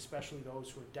world, especially those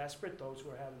who are desperate, those who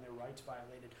are having their rights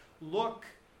violated, look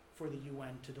for the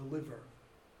UN to deliver.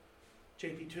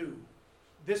 JP2,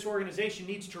 this organization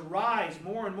needs to rise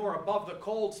more and more above the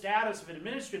cold status of an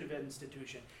administrative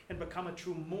institution and become a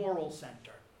true moral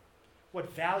center.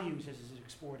 What values is it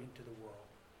exporting to the world?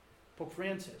 Pope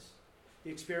Francis,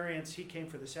 the experience, he came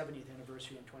for the 70th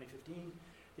anniversary in 2015.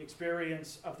 The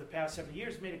experience of the past 70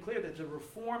 years made it clear that the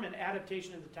reform and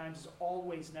adaptation of the times is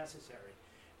always necessary.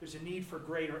 There's a need for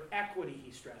greater equity,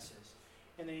 he stresses.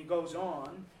 And then he goes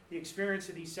on, the experience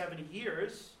of these 70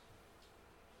 years,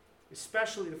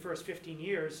 especially the first 15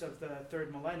 years of the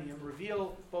third millennium,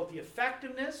 reveal both the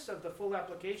effectiveness of the full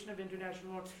application of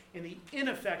international law and the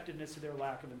ineffectiveness of their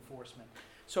lack of enforcement.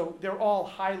 So they're all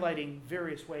highlighting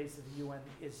various ways that the UN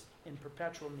is in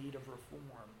perpetual need of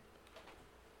reform.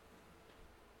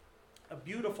 A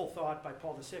beautiful thought by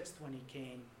Paul VI when he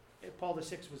came. Paul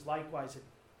VI was likewise a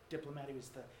diplomat. He was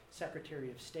the Secretary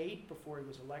of State before he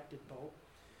was elected Pope.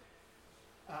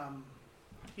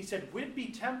 He said, we'd be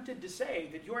tempted to say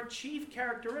that your chief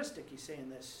characteristic, he's saying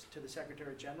this to the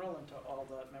Secretary General and to all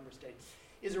the member states,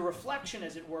 is a reflection,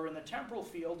 as it were, in the temporal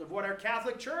field of what our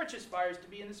Catholic Church aspires to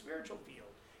be in the spiritual field,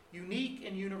 unique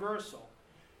and universal.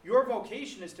 Your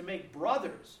vocation is to make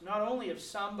brothers, not only of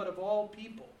some, but of all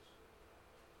peoples.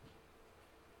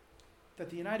 That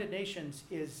the United Nations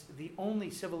is the only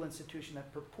civil institution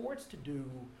that purports to do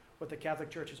what the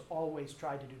Catholic Church has always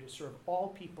tried to do, to serve all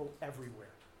people everywhere.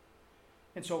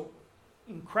 And so,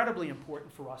 incredibly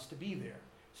important for us to be there.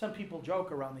 Some people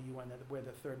joke around the UN that we're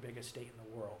the third biggest state in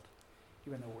the world,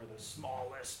 even though we're the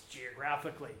smallest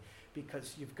geographically,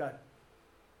 because you've got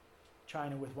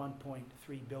China with 1.3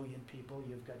 billion people,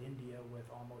 you've got India with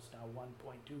almost now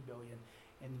 1.2 billion,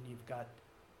 and you've got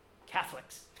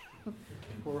Catholics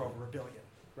who are over 1 billion,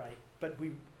 right? But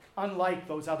we, unlike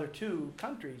those other two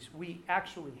countries, we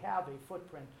actually have a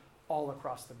footprint all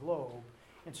across the globe,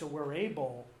 and so we're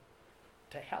able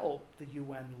to help the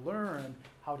UN learn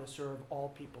how to serve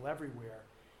all people everywhere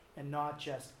and not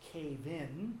just cave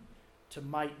in to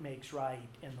might makes right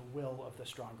in the will of the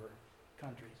stronger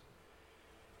countries.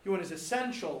 UN is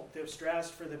essential, they've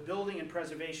stressed, for the building and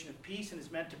preservation of peace and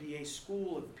is meant to be a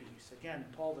school of peace. Again,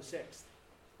 Paul VI.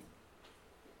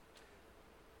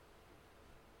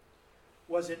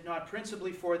 Was it not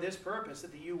principally for this purpose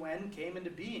that the UN came into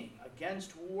being,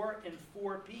 against war and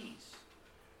for peace?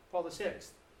 Paul VI.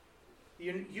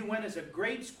 The UN is a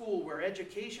great school where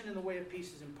education in the way of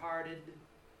peace is imparted.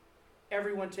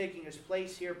 Everyone taking his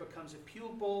place here becomes a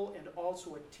pupil and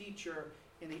also a teacher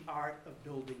in the art of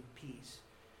building peace.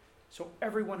 So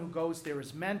everyone who goes there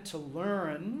is meant to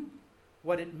learn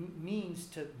what it means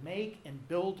to make and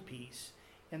build peace,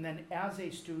 and then as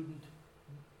a student,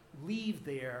 leave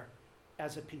there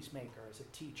as a peacemaker, as a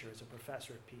teacher, as a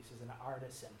professor of peace, as an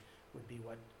artisan would be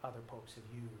what other popes have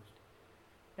used.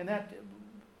 And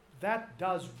that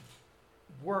does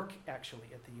work actually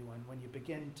at the UN when you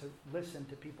begin to listen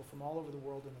to people from all over the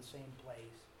world in the same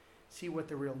place, see what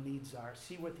the real needs are,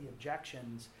 see what the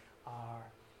objections are.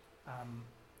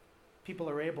 People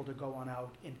are able to go on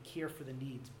out and care for the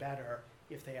needs better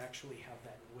if they actually have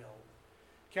that will.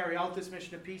 Carry out this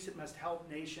mission of peace, it must help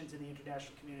nations and the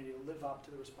international community to live up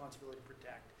to the responsibility to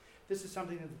protect. This is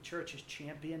something that the Church has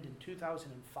championed in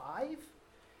 2005.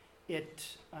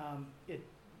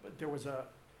 There was a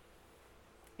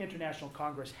international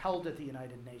congress held at the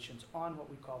United Nations on what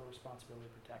we call the responsibility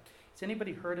to protect. Has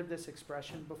anybody heard of this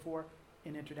expression before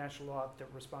in international law, the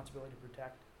responsibility to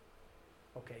protect?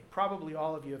 Okay, probably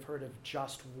all of you have heard of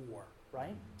just war,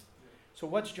 right? So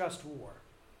what's just war?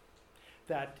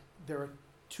 That there are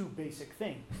two basic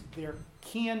things. There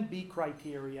can be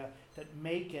criteria that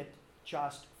make it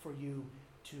just for you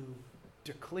to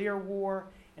declare war,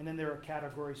 and then there are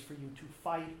categories for you to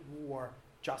fight war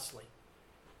justly.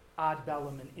 Ad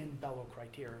bellum and in bello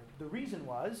criteria. The reason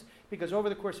was because over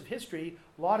the course of history,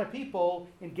 a lot of people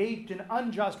engaged in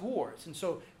unjust wars. And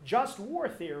so just war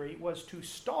theory was to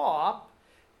stop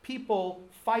people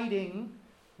fighting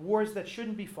wars that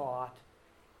shouldn't be fought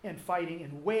and fighting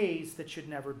in ways that should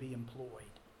never be employed.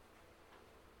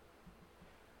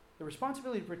 The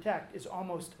responsibility to protect is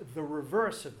almost the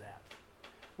reverse of that,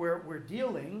 where we're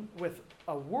dealing with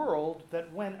a world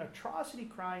that when atrocity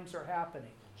crimes are happening,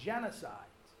 genocides,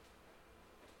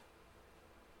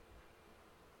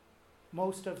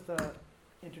 most of the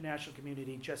international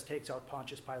community just takes out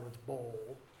Pontius Pilate's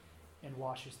bowl and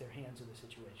washes their hands of the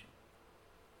situation.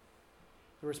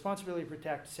 The responsibility to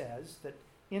protect says that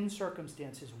in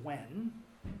circumstances when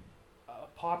a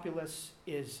populace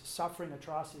is suffering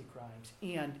atrocity crimes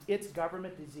and its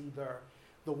government is either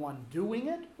the one doing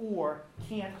it or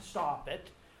can't stop it.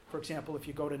 For example, if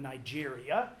you go to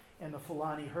Nigeria and the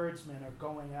Fulani herdsmen are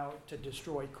going out to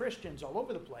destroy Christians all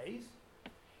over the place,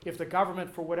 if the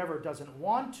government, for whatever, doesn't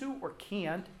want to or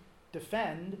can't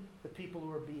defend the people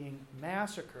who are being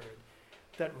massacred,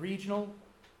 that regional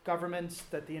governments,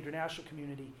 that the international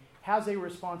community has a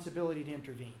responsibility to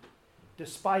intervene,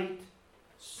 despite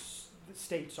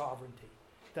state sovereignty,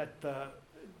 that the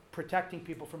protecting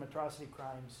people from atrocity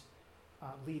crimes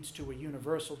leads to a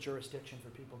universal jurisdiction for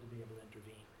people to be able to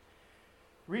intervene.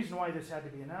 The reason why this had to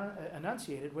be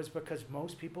enunciated was because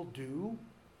most people do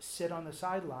sit on the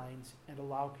sidelines and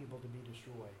allow people to be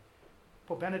destroyed.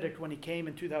 Pope Benedict, when he came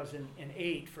in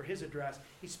 2008 for his address,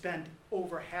 he spent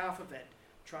over half of it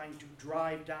trying to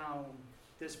drive down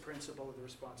this principle of the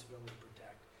responsibility to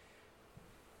protect.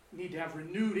 We need to have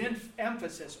renewed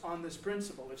emphasis on this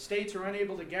principle. If states are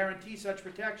unable to guarantee such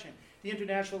protection, the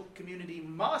international community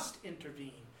must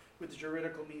intervene with the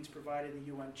juridical means provided in the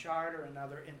UN Charter and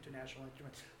other international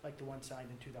instruments like the one signed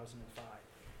in 2005.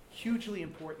 Hugely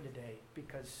important today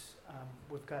because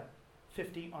we've got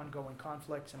 50 ongoing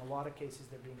conflicts. In a lot of cases,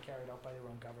 they're being carried out by their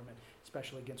own government,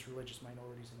 especially against religious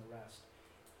minorities and the rest.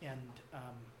 And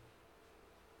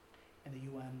the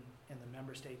UN and the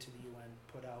member states of the UN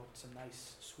put out some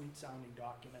nice, sweet-sounding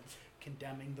documents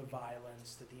condemning the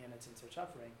violence that the innocents are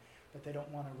suffering, but they don't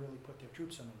want to really put their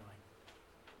troops on the line.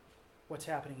 What's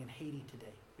happening in Haiti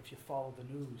today, if you follow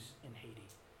the news in Haiti,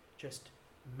 just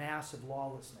massive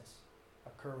lawlessness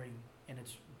occurring, and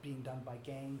it's being done by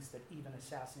gangs that even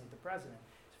assassinated the president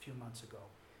a few months ago.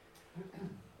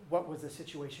 What was the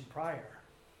situation prior?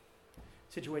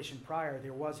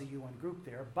 There was a UN group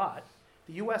there, but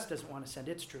the U.S. doesn't want to send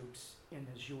its troops in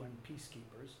as UN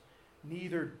peacekeepers.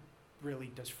 Neither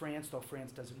really does France, though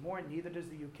France does it more. Neither does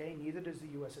the UK, neither does the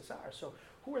USSR. So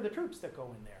who are the troops that go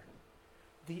in there?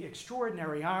 The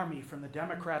Extraordinary Army from the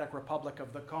Democratic Republic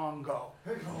of the Congo,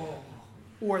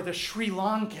 or the Sri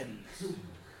Lankans,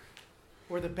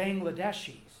 or the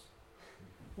Bangladeshis,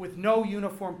 with no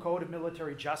uniform code of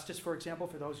military justice, for example,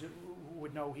 for those who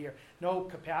would know here, no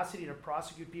capacity to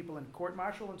prosecute people in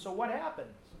court-martial, and so what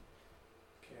happens?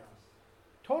 Chaos.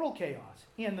 Total chaos.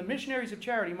 And the missionaries of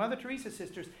charity, Mother Teresa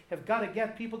sisters, have got to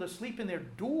get people to sleep in their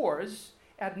doors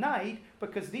at night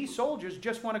because these soldiers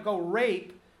just want to go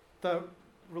rape the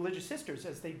religious sisters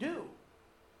as they do.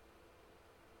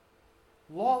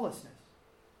 Lawlessness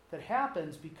that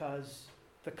happens because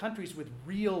the countries with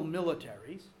real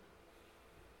militaries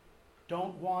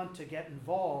don't want to get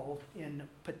involved in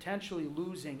potentially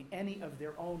losing any of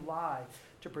their own lives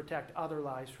to protect other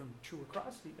lives from true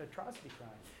atrocity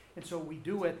crimes. And so we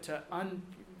do it to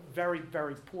very,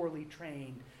 very poorly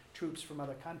trained troops from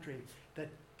other countries that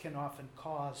can often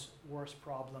cause worse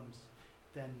problems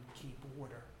than keep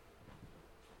order.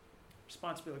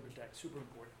 Responsibility to protect, super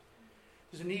important.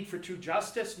 There's a need for true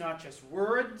justice, not just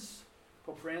words.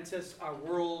 Pope Francis, our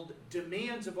world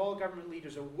demands of all government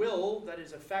leaders a will that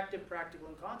is effective, practical,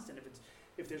 and constant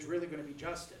if there's really going to be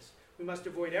justice. We must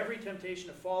avoid every temptation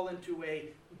to fall into a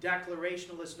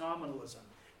declarationalist nominalism,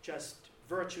 just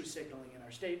virtue signaling in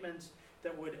our statements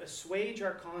that would assuage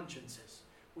our consciences.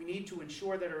 We need to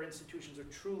ensure that our institutions are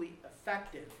truly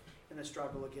effective in the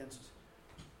struggle against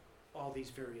all these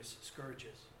various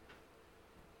scourges.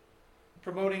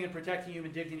 Promoting and protecting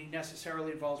human dignity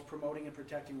necessarily involves promoting and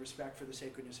protecting respect for the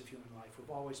sacredness of human life.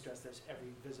 We've always stressed this every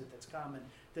visit that's come, and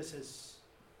this is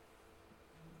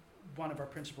one of our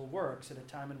principal works at a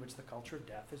time in which the culture of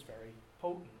death is very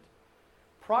potent.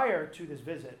 Prior to this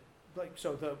visit,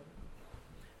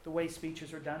 the way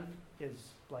speeches are done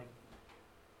is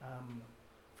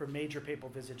for major papal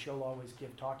visits, you'll always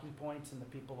give talking points, and the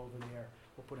people over there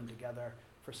will put them together.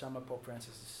 For some of Pope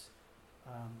Francis's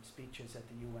speeches at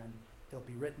the UN, they'll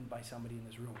be written by somebody in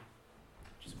this room,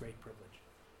 which is a great privilege.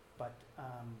 But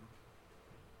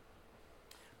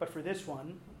for this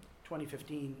one,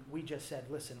 2015, we just said,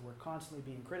 listen, we're constantly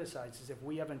being criticized as if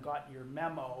we haven't gotten your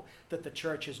memo that the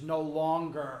church is no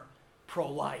longer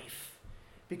pro-life,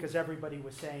 because everybody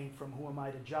was saying, from who am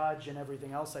I to judge and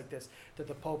everything else like this, that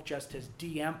the Pope just has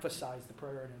de-emphasized the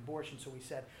prayer and abortion. So we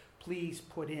said, please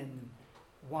put in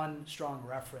one strong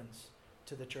reference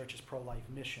to the church's pro-life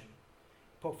mission.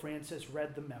 Pope Francis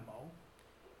read the memo,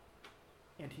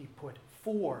 and he put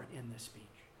 4 in the speech,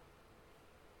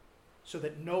 so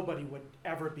that nobody would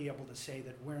ever be able to say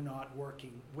that we're not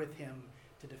working with him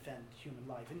to defend human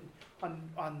life. And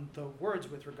on the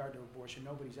words with regard to abortion,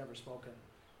 nobody's ever spoken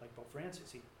like Pope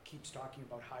Francis. He keeps talking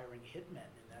about hiring hitmen,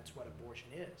 and that's what abortion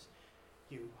is.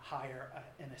 You hire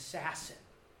an assassin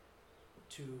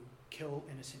to kill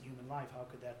innocent human life. How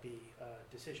could that be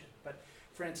a decision? But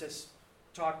Francis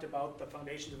talked about the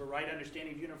foundations of a right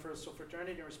understanding of universal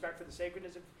fraternity and respect for the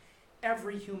sacredness of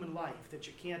every human life, that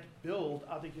you can't build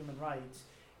other human rights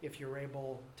if you're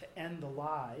able to end the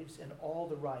lives and all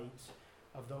the rights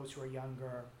of those who are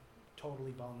younger,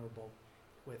 totally vulnerable,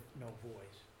 with no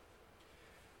voice.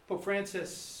 Pope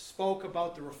Francis spoke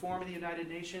about the reform of the United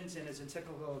Nations in his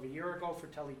encyclical of a year ago,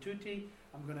 Fratelli Tutti.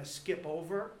 I'm going to skip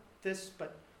over this,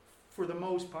 but for the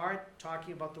most part,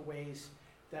 talking about the ways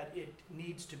that it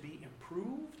needs to be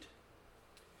improved.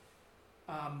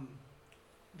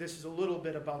 This is a little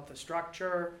bit about the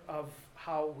structure of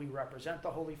how we represent the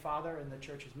Holy Father and the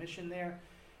Church's mission there.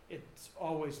 It's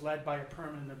always led by a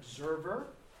permanent observer,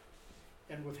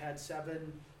 and we've had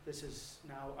 7. This is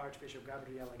now Archbishop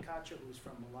Gabriele Caccia, who's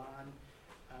from Milan.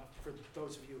 For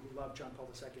those of you who love John Paul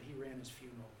II, he ran his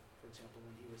funeral, for example,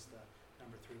 when he was the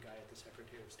number 3 guy at the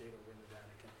Secretary of State over in the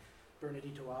Vatican.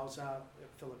 Bernardito Alza, a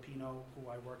Filipino, who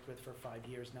I worked with for 5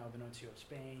 years now, the Nuncio of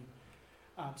Spain.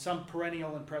 Some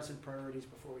perennial and present priorities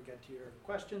before we get to your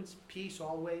questions. Peace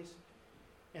always,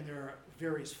 and there are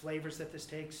various flavors that this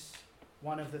takes.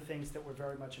 One of the things that we're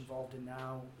very much involved in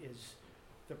now is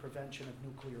the prevention of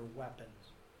nuclear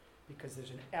weapons, because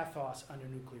there's an ethos under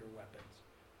nuclear weapons,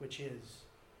 which is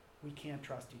we can't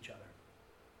trust each other,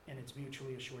 and it's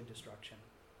mutually assured destruction.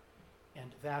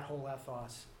 And that whole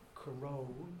ethos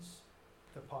corrodes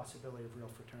the possibility of real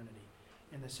fraternity.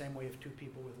 In the same way, if 2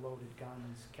 people with loaded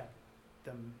guns kept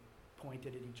them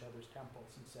pointed at each other's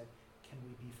temples and said, "Can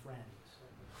we be friends?"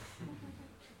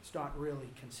 It's not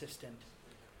really consistent.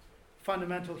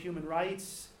 Fundamental human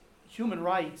rights. Human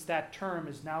rights, that term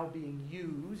is now being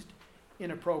used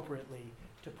inappropriately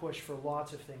to push for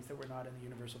lots of things that were not in the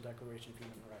Universal Declaration of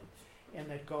Human Rights, and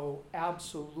that go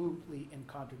absolutely in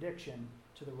contradiction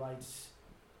to the rights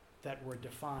that were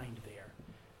defined there.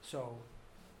 So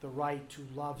the right to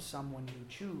love someone you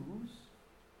choose,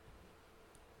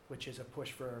 which is a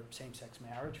push for same-sex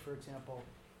marriage, for example,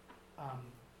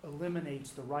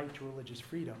 eliminates the right to religious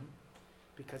freedom,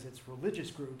 because it's religious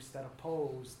groups that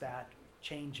oppose that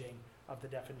changing of the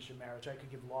definition of marriage. I could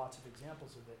give lots of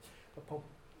examples of it, but Pope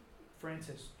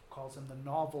Francis calls them the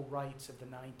novel rights of the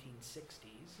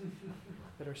 1960s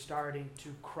that are starting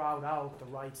to crowd out the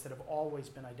rights that have always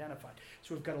been identified.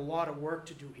 So we've got a lot of work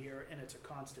to do here, and it's a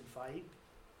constant fight.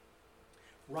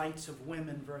 Rights of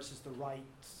women versus the right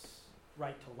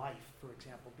to life, for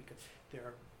example, because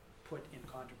they're put in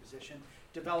contraposition.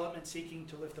 Development seeking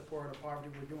to lift the poor out of poverty.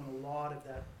 We're doing a lot of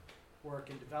that work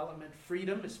in development.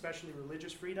 Freedom, especially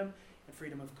religious freedom, and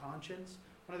freedom of conscience.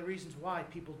 One of the reasons why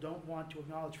people don't want to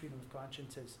acknowledge freedom of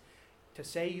conscience is to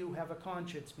say you have a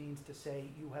conscience means to say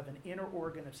you have an inner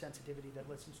organ of sensitivity that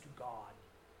listens to God.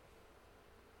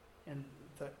 And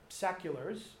the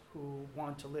seculars who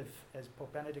want to live, as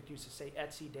Pope Benedict used to say,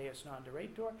 et si Deus non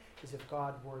daretur, as if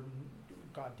God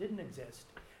didn't exist.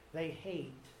 They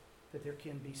hate that there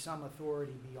can be some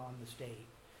authority beyond the state.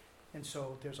 And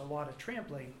so there's a lot of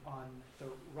trampling on the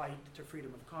right to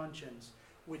freedom of conscience,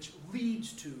 which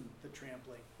leads to the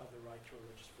trampling of the right to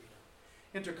religious freedom.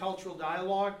 Intercultural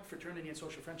dialogue, fraternity and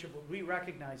social friendship, when we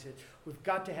recognize it, we've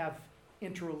got to have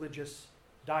interreligious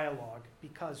dialogue,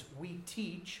 because we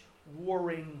teach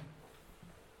warring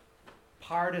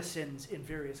partisans in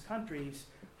various countries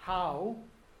how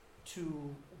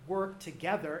to work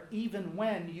together even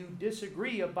when you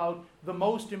disagree about the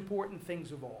most important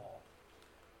things of all.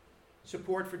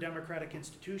 Support for democratic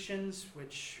institutions,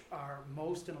 which are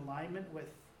most in alignment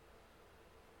with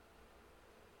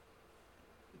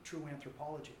true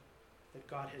anthropology, that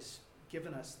God has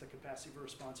given us the capacity for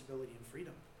responsibility and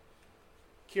freedom.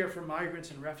 Care for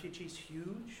migrants and refugees,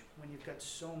 huge, when you've got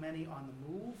so many on the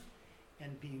move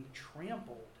and being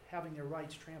trampled, having their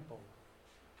rights trampled.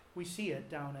 We see it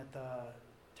down at the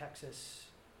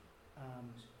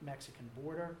Texas-Mexican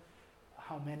border,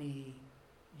 how many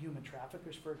human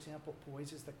traffickers, for example,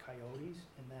 poises the coyotes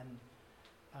and then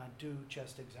do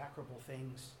just execrable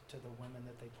things to the women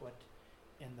that they put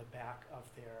in the back of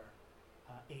their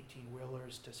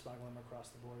 18-wheelers to smuggle them across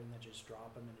the border and then just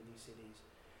drop them into these cities.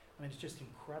 I mean, it's just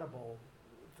incredible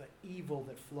the evil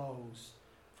that flows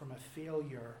from a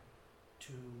failure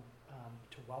to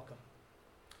welcome.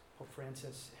 Pope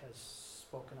Francis has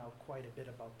spoken out quite a bit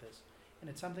about this, and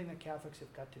it's something that Catholics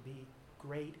have got to be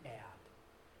great at.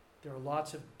 There are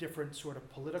lots of different sort of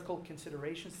political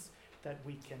considerations that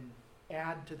we can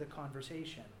add to the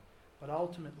conversation, but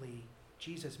ultimately,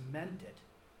 Jesus meant it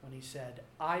when he said,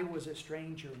 "I was a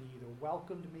stranger and you either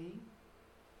welcomed me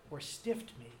or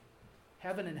stiffed me."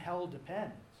 Heaven and hell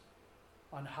depends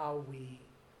on how we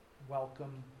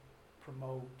welcome,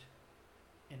 promote,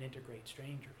 and integrate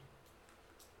strangers.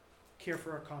 Care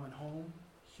for our common home,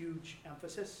 huge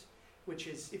emphasis. which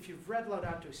is, if you've read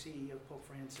Laudato Si of Pope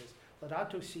Francis,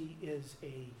 Laudato Si is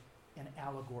an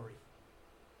allegory.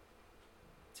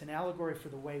 It's an allegory for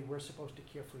the way we're supposed to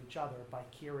care for each other by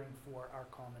caring for our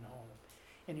common home.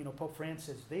 And you know, Pope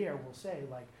Francis there will say,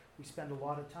 like, we spend a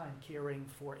lot of time caring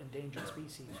for endangered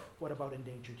species. What about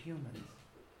endangered humans?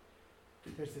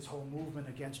 There's this whole movement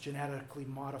against genetically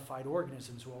modified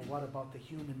organisms. Well, what about the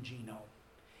human genome?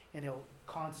 And he'll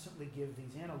constantly give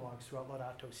these analogs throughout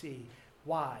Laudato Si.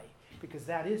 Why? Because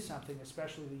that is something,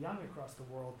 especially the young across the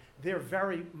world, they're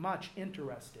very much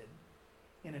interested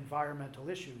in environmental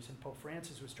issues. And Pope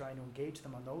Francis was trying to engage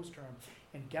them on those terms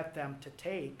and get them to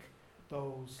take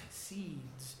those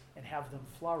seeds and have them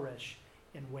flourish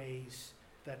in ways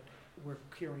that we're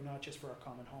caring not just for our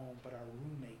common home, but our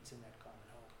roommates in that common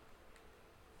home.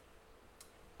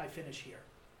 I finish here.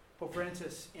 Pope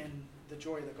Francis, in The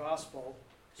Joy of the Gospel,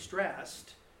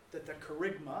 stressed that the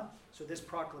kerygma, so this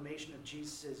proclamation of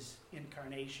Jesus'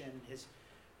 incarnation, his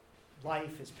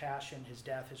life, his passion, his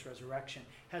death, his resurrection,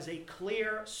 has a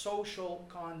clear social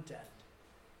content.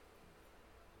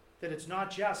 That it's not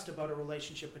just about a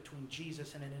relationship between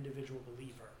Jesus and an individual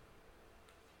believer.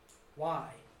 Why?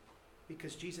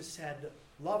 Because Jesus said,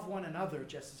 love one another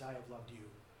just as I have loved you.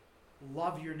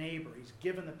 Love your neighbor. He's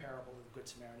given the parable of the Good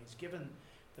Samaritan. He's given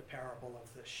the parable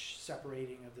of the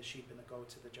separating of the sheep and the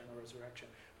goats at the general resurrection,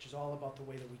 which is all about the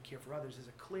way that we care for others. There's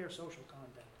a clear social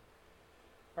content.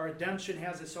 Our redemption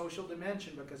has a social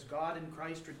dimension because God in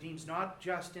Christ redeems not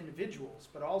just individuals,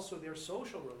 but also their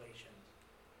social relations.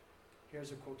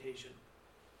 Here's a quotation.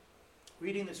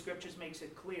 Reading the scriptures makes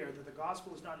it clear that the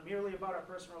gospel is not merely about our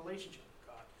personal relationship with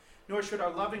God, nor should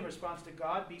our loving response to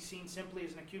God be seen simply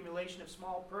as an accumulation of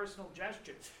small personal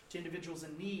gestures to individuals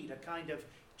in need, a kind of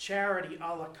charity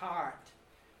a la carte,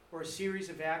 or a series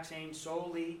of acts aimed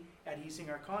solely at easing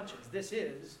our conscience. This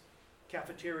is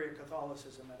cafeteria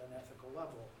Catholicism at an ethical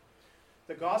level.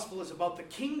 The gospel is about the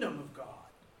kingdom of God.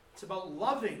 It's about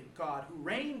loving God who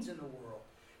reigns in the world.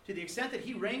 To the extent that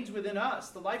he reigns within us,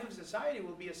 the life of society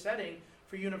will be a setting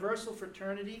for universal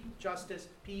fraternity, justice,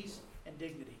 peace, and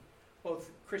dignity. Both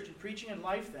Christian preaching and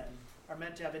life, then, are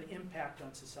meant to have an impact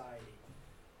on society.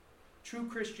 True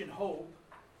Christian hope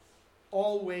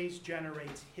always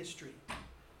generates history.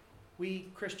 We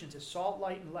Christians, as salt,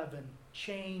 light, and leaven,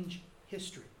 change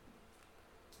history.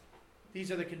 These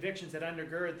are the convictions that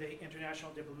undergird the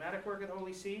international diplomatic work at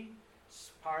Holy See.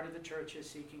 Part of the church is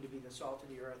seeking to be the salt of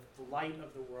the earth, the light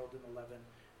of the world, and the leaven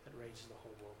that raises the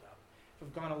whole world up. If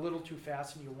we've gone a little too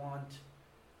fast and you want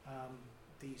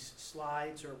these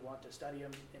slides or want to study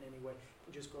them in any way,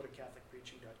 you just go to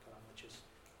catholicpreaching.com, which is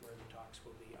where the talks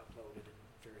will be uploaded and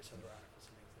various other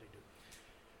articles and things that I do.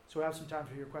 So I have some time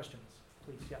for your questions.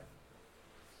 Please, yeah.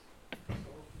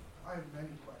 So I have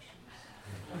many questions.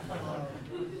 But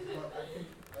I think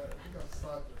I'll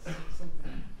start with something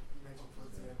you mentioned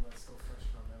towards the end that's still fresh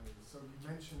in our memory. So you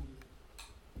mentioned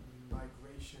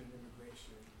migration and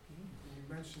immigration, and you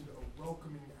mentioned a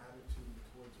welcoming attitude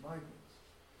towards migrants.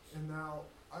 And now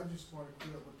I just want to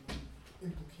clear up what the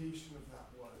implication of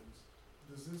that was.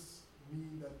 Does this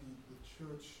mean that the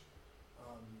church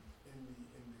in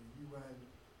the UN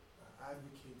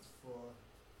advocates for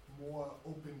more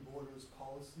open borders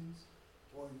policies?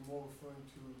 Or are you more referring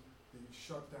to the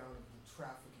shutdown of the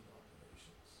trafficking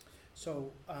operations?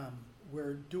 So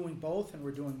we're doing both, and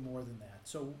we're doing more than that.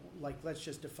 So, like, let's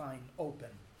just define open.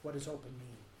 What does open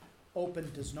mean?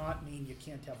 Open does not mean you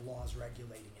can't have laws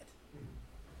regulating it.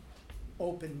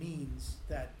 Open means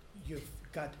that you've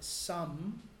got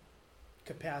some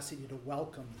capacity to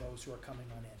welcome those who are coming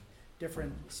on in.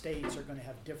 Different states are going to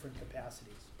have different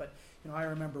capacities. But, you know, I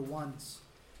remember once,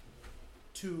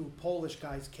 two Polish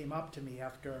guys came up to me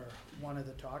after one of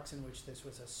the talks in which this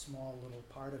was a small little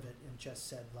part of it and just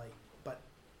said, like, but,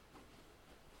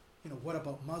 you know, what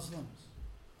about Muslims?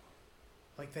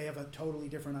 Like, they have a totally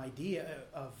different idea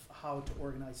of how to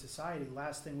organize society.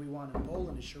 Last thing we want in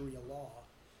Poland is Sharia law.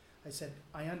 I said,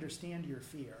 I understand your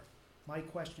fear. My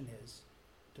question is,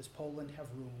 does Poland have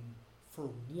room for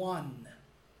one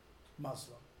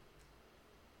Muslim?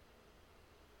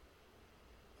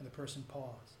 And the person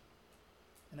paused.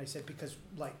 And I said, because,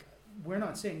 like, we're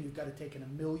not saying you've got to take in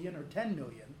 1 million or 10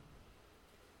 million,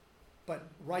 but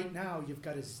right now you've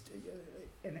got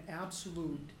an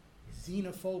absolute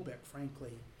xenophobic,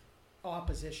 frankly,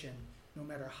 opposition, no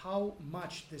matter how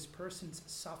much this person's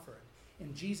suffered.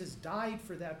 And Jesus died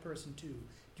for that person too.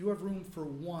 Do you have room for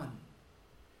one?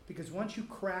 Because once you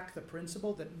crack the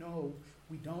principle that no,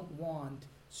 we don't want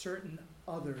certain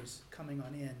others coming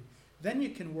on in, then you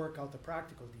can work out the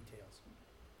practical details.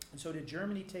 And so did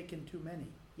Germany take in too many?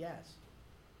 Yes.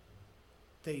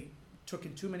 They took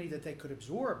in too many that they could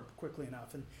absorb quickly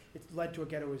enough, and it led to a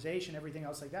ghettoization, everything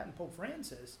else like that. And Pope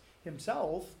Francis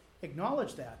himself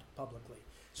acknowledged that publicly.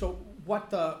 So what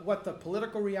the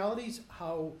political realities,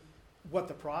 what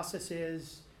the process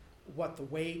is, what the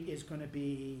weight is going to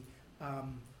be,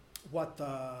 what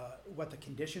the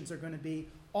conditions are going to be,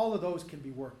 all of those can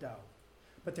be worked out.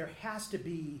 But there has to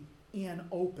be an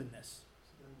openness.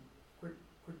 So then, quick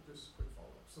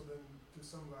follow-up. So then, to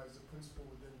summarize, the principle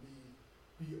would then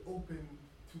be open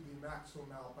to the maximum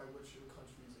amount by which your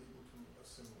country is able to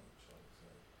assimilate, shall we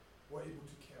say, or able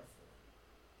to care for.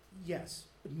 Yes,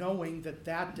 knowing that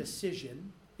that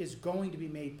decision is going to be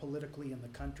made politically in the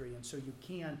country, and so you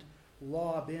can't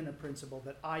lob in a principle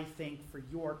that I think for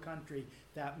your country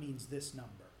that means this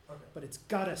number. Okay. But it's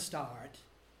got to start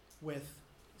with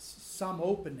some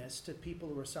openness to people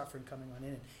who are suffering coming on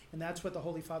in, and that's what the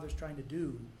Holy Father's trying to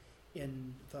do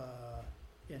in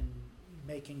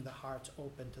making the hearts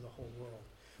open to the whole world.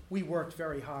 We worked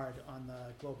very hard on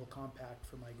the Global Compact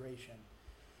for Migration,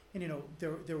 and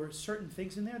there were certain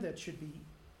things in there that should be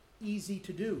easy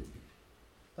to do,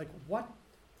 like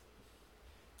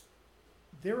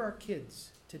there are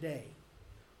kids today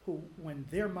who, when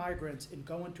they're migrants and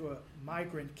go into a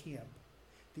migrant camp,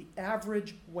 the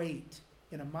average wait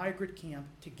in a migrant camp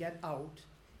to get out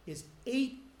is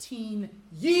 18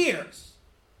 years.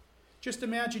 Just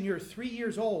imagine you're 3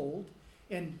 years old,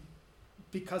 and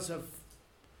because of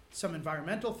some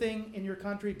environmental thing in your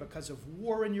country, because of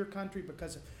war in your country,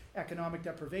 because of economic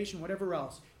deprivation, whatever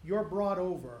else, you're brought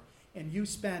over and you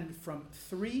spend from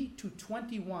 3 to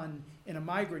 21 in a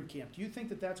migrant camp. Do you think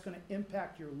that that's going to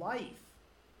impact your life?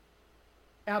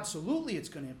 Absolutely it's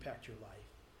going to impact your life.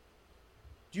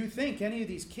 Do you think any of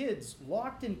these kids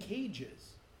locked in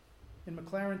cages in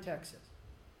McLaren, Texas,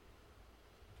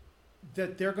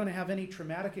 that they're going to have any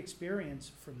traumatic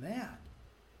experience from that?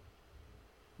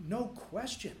 No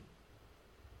question.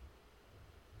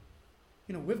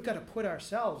 We've got to put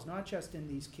ourselves not just in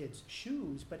these kids'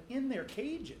 shoes, but in their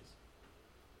cages.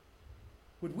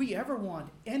 Would we ever want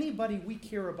anybody we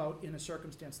care about in a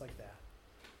circumstance like that?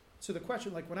 So the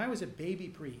question, like when I was a baby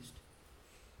priest,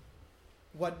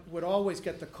 what would always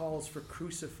get the calls for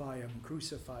crucify him,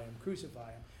 crucify him,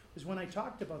 crucify him, was when I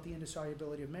talked about the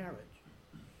indissolubility of marriage.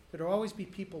 There'd always be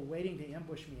people waiting to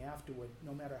ambush me afterward,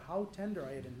 no matter how tender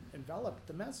I had enveloped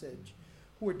the message,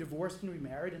 who were divorced and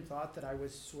remarried and thought that I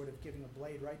was sort of giving a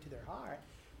blade right to their heart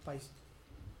by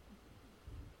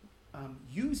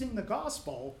using the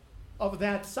gospel of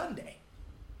that Sunday.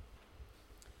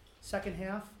 Second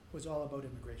half was all about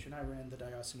immigration. I ran the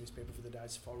diocesan newspaper for the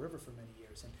Diocese of Fall River for many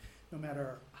years, and no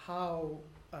matter how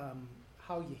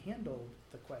you handled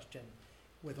the question,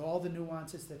 with all the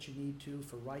nuances that you need to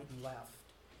for right and left,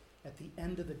 at the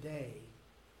end of the day,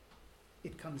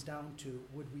 it comes down to,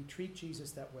 would we treat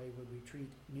Jesus that way? Would we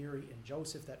treat Mary and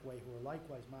Joseph that way, who are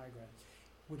likewise migrants?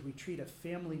 Would we treat a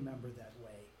family member that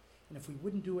way? And if we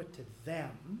wouldn't do it to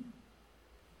them,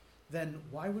 then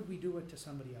why would we do it to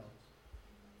somebody else?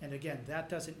 And again, that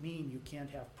doesn't mean you can't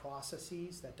have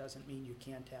processes. That doesn't mean you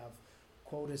can't have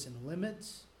quotas and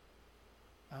limits.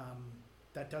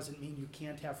 That doesn't mean you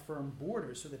can't have firm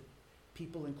borders so that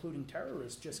people, including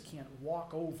terrorists, just can't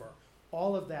walk over.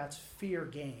 All of that's fair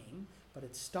game, but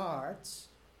it starts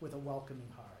with a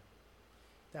welcoming heart.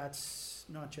 That's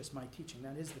not just my teaching.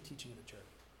 That is the teaching of the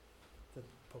Church that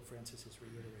Pope Francis has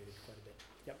reiterated quite a bit.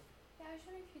 Yep. Yeah, I was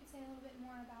wondering if you'd say a little bit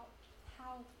more about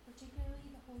how particularly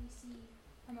the Holy See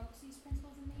promotes these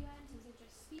principles in the UN. Is it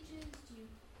just speeches? Do you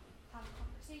have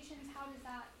conversations? How does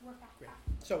that work out? Great.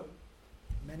 So,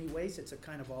 many ways, it's a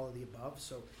kind of all of the above.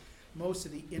 So, most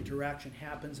of the interaction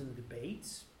happens in the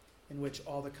debates, in which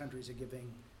all the countries are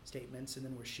giving statements, and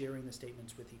then we're sharing the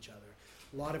statements with each other.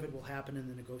 A lot of it will happen in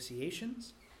the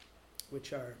negotiations,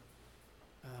 which are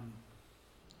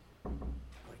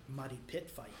like muddy pit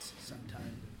fights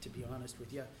sometimes, to be honest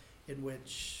with you, in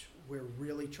which we're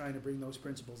really trying to bring those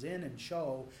principles in and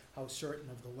show how certain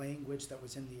of the language that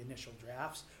was in the initial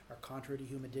drafts are contrary to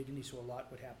human dignity, so a lot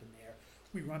would happen there.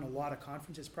 We run a lot of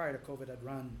conferences. Prior to COVID, I'd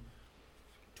run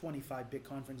 25 big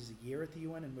conferences a year at the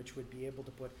UN, in which would be able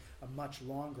to put a much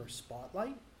longer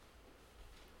spotlight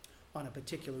on a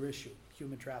particular issue: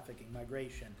 human trafficking,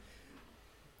 migration,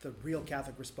 the real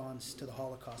Catholic response to the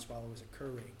Holocaust while it was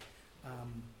occurring,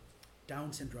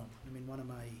 Down syndrome. I mean, one of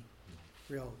my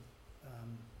real,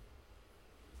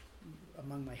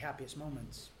 among my happiest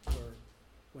moments were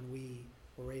when we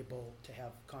were able to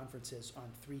have conferences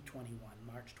on 3/21,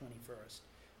 March 21st,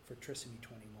 for Trisomy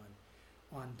 21,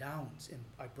 on Downs, and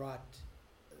I brought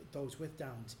those with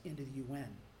Downs into the UN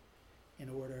in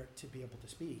order to be able to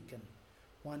speak. And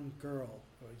one girl,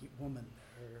 or woman,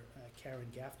 Karen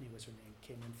Gaffney was her name,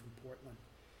 came in from Portland.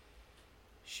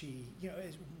 She,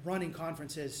 is running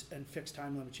conferences and fixed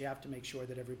time limits, you have to make sure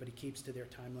that everybody keeps to their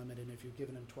time limit, and if you've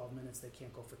given them 12 minutes, they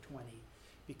can't go for 20,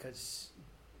 because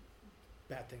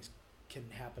bad things can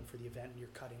happen for the event, and you're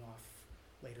cutting off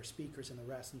later speakers and the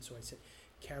rest. And so I said,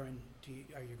 Karen,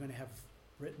 are you going to have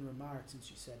written remarks? And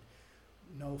she said,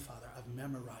 no, Father, I've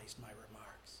memorized my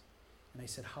remarks. And I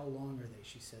said, how long are they?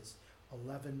 She says,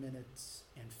 11 minutes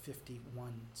and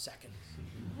 51 seconds.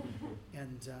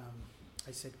 And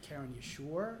I said, Karen, you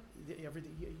sure?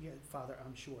 Everything? Yeah, Father,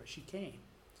 I'm sure. She came.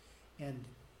 And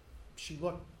she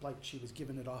looked like she was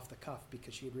giving it off the cuff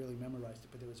because she had really memorized it.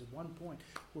 But there was at one point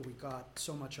where we got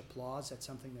so much applause at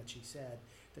something that she said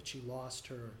that she lost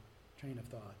her train of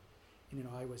thought. And,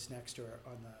 I was next to her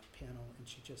on the panel, and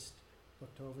she just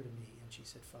looked over to me and she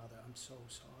said, Father, I'm so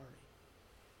sorry.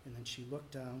 And then she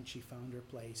looked down, she found her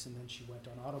place, and then she went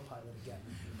on autopilot again.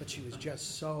 But she was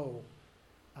just so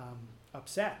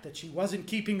upset that she wasn't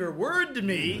keeping her word to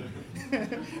me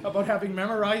about having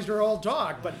memorized her old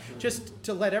talk. But just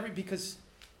to because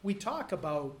we talk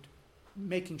about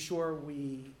making sure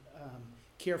we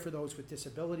care for those with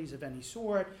disabilities of any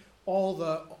sort, all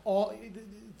the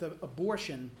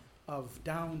abortion of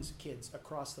Downs kids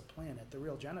across the planet, the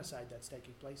real genocide that's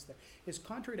taking place there, is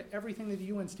contrary to everything that the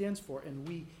UN stands for, and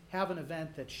we have an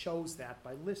event that shows that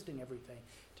by listing everything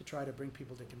to try to bring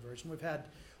people to conversion. We've had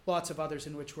lots of others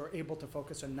in which we're able to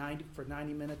focus on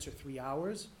 90 minutes or 3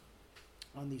 hours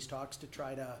on these talks to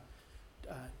try to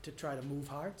move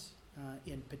hearts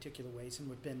in particular ways, and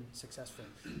we've been successful.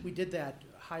 We did that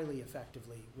highly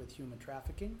effectively with human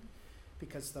trafficking,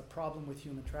 because the problem with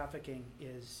human trafficking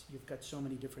is you've got so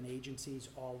many different agencies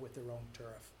all with their own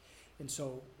turf. And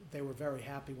so they were very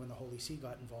happy when the Holy See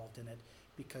got involved in it,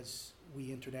 because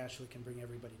we internationally can bring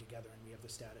everybody together and we have the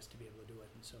status to be able to do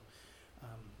it. And so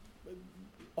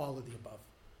all of the above.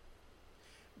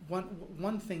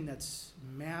 One thing that's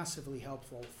massively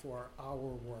helpful for our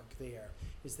work there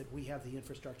is that we have the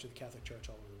infrastructure of the Catholic Church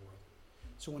all over the world.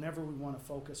 So whenever we want to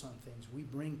focus on things, we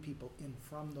bring people in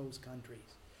from those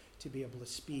countries to be able to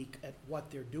speak at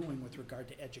what they're doing with regard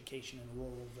to education in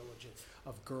rural villages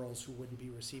of girls who wouldn't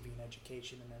be receiving an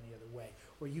education in any other way.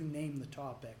 Or you name the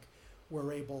topic,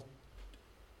 we're able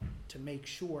to make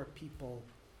sure people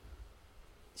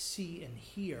see and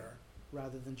hear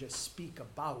rather than just speak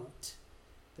about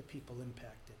the people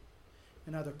impacted.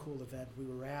 Another cool event, we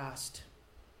were asked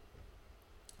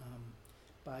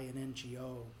by an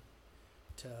NGO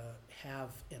to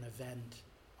have an event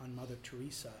on Mother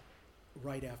Teresa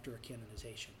right after a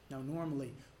canonization. Now,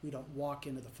 normally we don't walk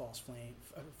into the false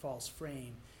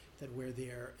frame that we're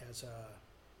there as a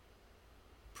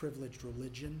privileged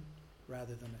religion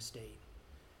rather than a state.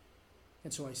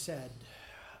 And so I said,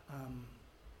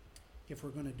 if we're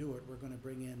going to do it, we're going to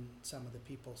bring in some of the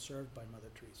people served by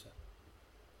Mother Teresa.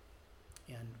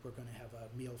 And we're going to have a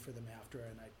meal for them after,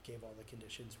 and I gave all the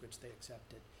conditions which they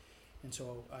accepted. And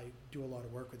so I do a lot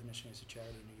of work with the Missionaries of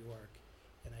Charity in New York,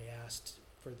 and I asked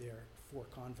for their 4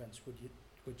 convents, would you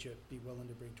be willing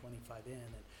to bring 25 in?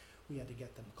 And we had to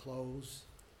get them clothes.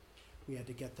 We had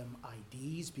to get them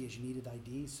IDs, because you needed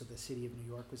IDs, so the city of New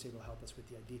York was able to help us with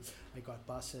the IDs. I got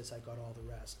buses, I got all the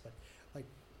rest. But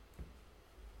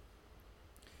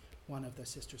one of the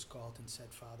sisters called and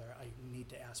said, Father, I need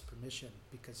to ask permission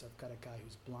because I've got a guy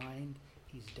who's blind,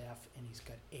 he's deaf, and he's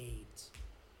got AIDS.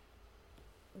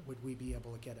 Would we be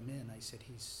able to get him in? I said,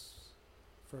 he's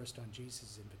first on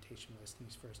Jesus' invitation list, and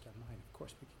he's first on mine. Of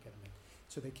course we could get him in.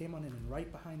 So they came on in, and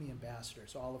right behind the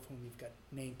ambassadors, all of whom you've got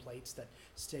nameplates that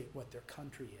state what their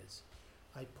country is,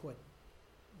 I put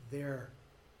them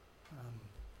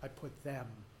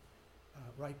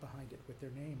right behind it with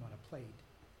their name on a plate,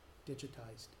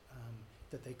 digitized,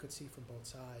 that they could see from both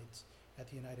sides at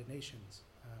the United Nations,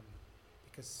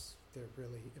 because they're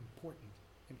really important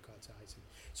in God's eyes. And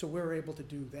so we were able to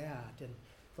do that, and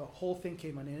the whole thing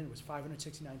came on in. It was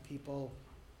 569 people,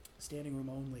 standing room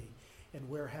only, and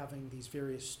we're having these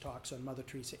various talks on Mother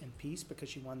Teresa and peace, because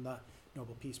she won the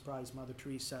Nobel Peace Prize, Mother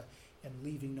Teresa, and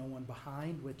leaving no one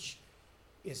behind, which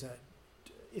is a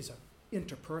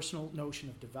interpersonal notion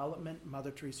of development,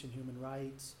 Mother Teresa and human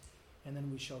rights. And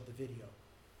then we showed the video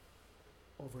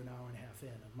over an hour and a half in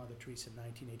of Mother Teresa in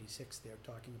 1986 there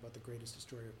talking about the greatest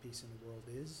destroyer of peace in the world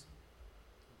is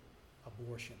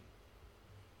abortion.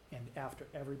 And after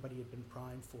everybody had been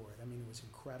primed for it, I mean, it was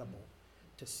incredible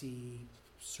to see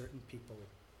certain people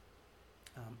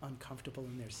uncomfortable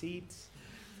in their seats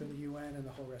for the UN and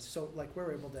the whole rest. So,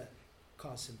 we're able to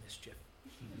cause some mischief.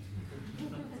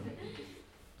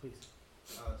 Please.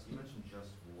 So you mentioned just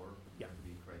war. Yeah. There could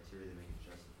be criteria that make it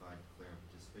justified, declare and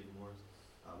participating in wars.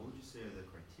 What would you say are the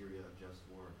criteria of just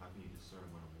war, and how can you discern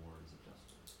when a war is a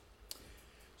just one?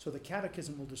 So the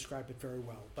Catechism will describe it very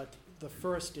well, but the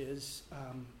first is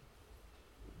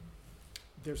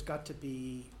there's got to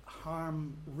be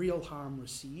real harm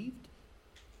received.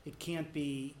 It can't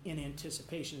be in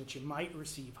anticipation that you might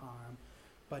receive harm,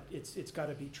 but it's got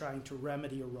to be trying to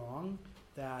remedy a wrong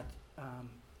that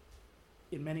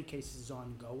in many cases is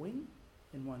ongoing.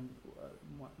 In one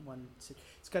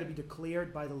it's got to be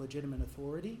declared by the legitimate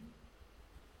authority.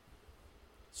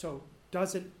 So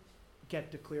doesn't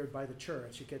get declared by the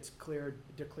church. It gets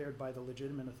declared by the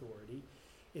legitimate authority.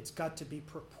 It's got to be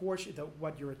proportionate.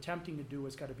 What you're attempting to do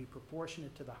has got to be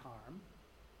proportionate to the harm.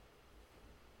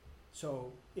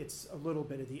 So it's a little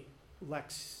bit of the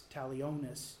lex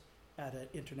talionis at an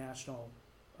international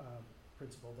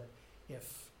principle that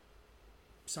if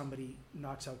somebody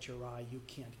knocks out your eye, you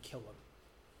can't kill him.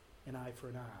 An eye for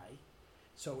an eye.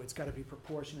 So it's got to be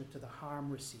proportionate to the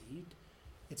harm received.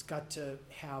 It's got to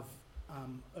have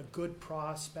a good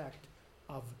prospect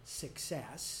of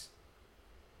success.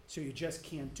 So you just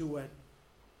can't do it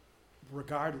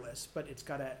regardless, but it's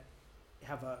got to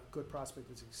have a good prospect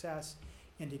of success,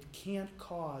 and it can't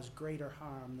cause greater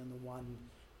harm than the one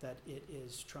that it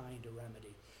is trying to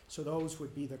remedy. So those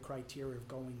would be the criteria of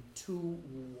going to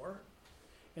war.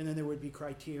 And then there would be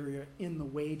criteria in the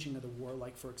waging of the war,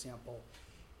 like, for example,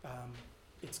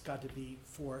 it's got to be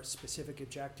for specific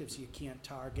objectives. You can't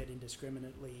target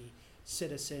indiscriminately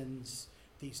citizens,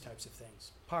 these types of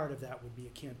things. Part of that would be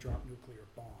you can't drop nuclear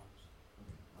bombs.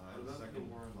 What about the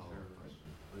war on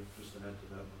terrorism? Like, just to add to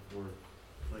that before,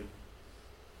 like,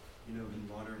 you know, in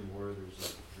modern war, there's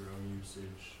like drone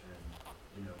usage and,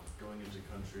 you know, going into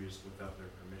countries without their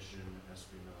permission,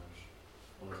 espionage,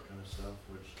 all that kind of stuff,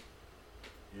 which,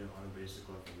 you know, on a basic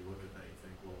level, you look at that, you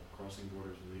think, well, crossing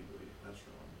borders illegally, that's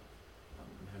wrong.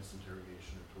 Enhanced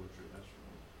interrogation or torture, that's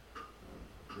wrong.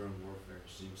 Drone warfare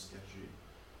seems sketchy.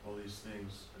 All these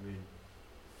things, I mean,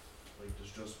 like,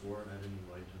 does just war add any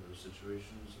light to those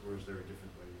situations, or is there a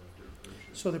different way you have to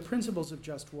approach it? So the principles of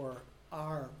just war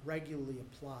are regularly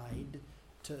applied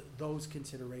to those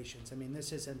considerations. I mean,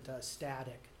 this isn't a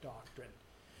static doctrine,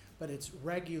 but it's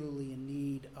regularly in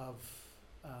need of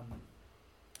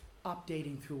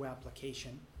updating through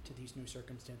application to these new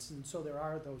circumstances, and so there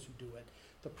are those who do it.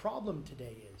 The problem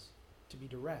today is, to be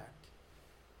direct,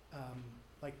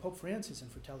 like Pope Francis in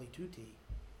Fratelli Tutti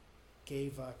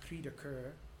gave a cri de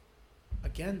coeur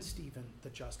against even the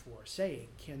just war, saying,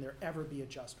 can there ever be a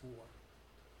just war?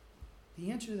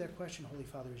 The answer to that question, Holy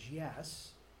Father, is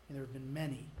yes, and there have been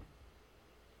many.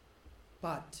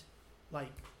 But,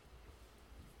 like,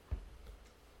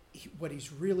 what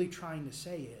he's really trying to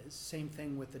say is, same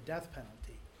thing with the death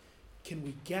penalty. Can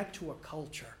we get to a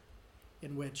culture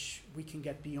in which we can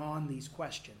get beyond these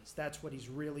questions? That's what he's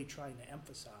really trying to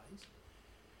emphasize.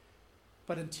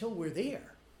 But until we're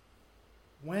there,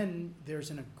 when there's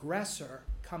an aggressor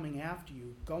coming after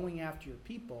you, going after your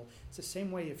people, it's the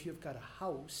same way if you've got a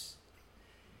house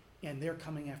and they're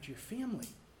coming after your family.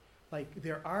 Like,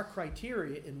 there are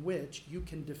criteria in which you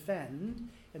can defend,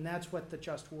 and that's what the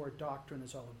just war doctrine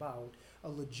is all about, a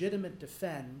legitimate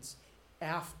defense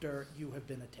after you have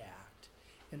been attacked.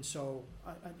 And so,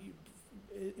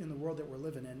 in the world that we're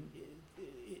living in,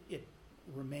 it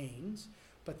remains,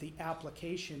 but the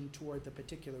application toward the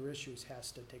particular issues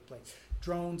has to take place.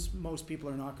 Drones, most people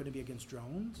are not going to be against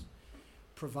drones,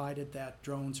 provided that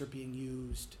drones are being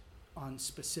used on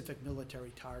specific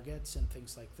military targets and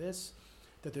things like this,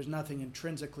 that there's nothing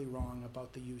intrinsically wrong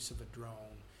about the use of a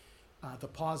drone. The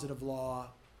positive law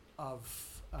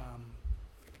of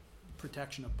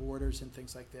protection of borders and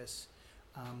things like this,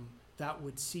 that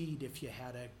would cede if you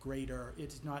had a greater,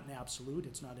 it's not an absolute,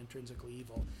 it's not intrinsically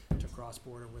evil to cross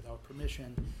border without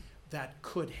permission. That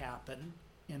could happen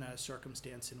in a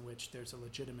circumstance in which there's a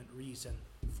legitimate reason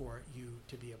for you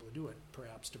to be able to do it,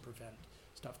 perhaps to prevent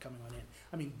stuff coming on in.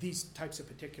 I mean, these types of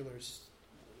particulars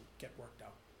get worked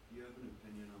out. Do you have an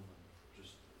opinion on,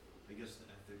 just, I guess, the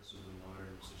ethics of the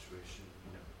modern situation?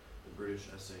 You know, the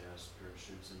British SAS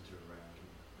parachutes into Iraq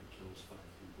and kills 5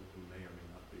 people who may or may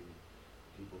not be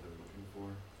people they're looking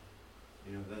for.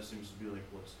 You know, that seems to be like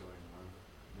what's going on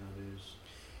nowadays.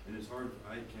 And it's hard,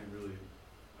 I don't really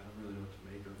know what to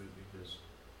make of it, because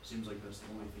it seems like that's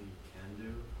the only thing you can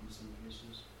do in some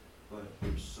cases. But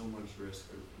there's so much risk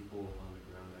for people on the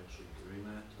ground actually doing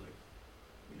that, to, like,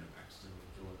 you know, accidentally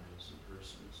kill an innocent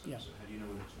person. So, Yeah. so how do you know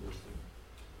when it's worth it?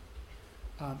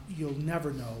 You'll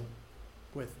never know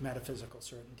with metaphysical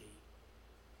certainty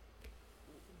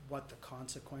what the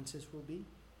consequences will be.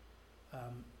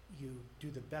 You do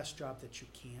the best job that you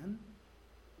can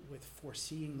with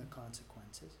foreseeing the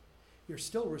consequences. you're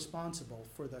still responsible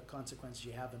for the consequences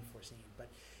you haven't foreseen, but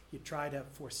you try to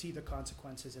foresee the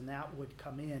consequences, and that would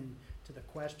come in to the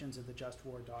questions of the just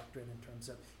war doctrine in terms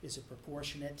of, is it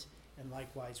proportionate, and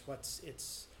likewise, what's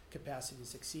its capacity to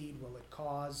succeed? Will it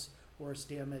cause worse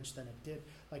damage than it did?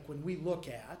 Like when we look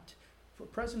at, for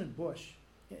President Bush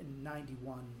in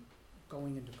 91,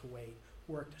 going into Kuwait,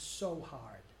 worked so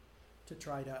hard to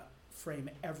try to frame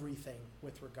everything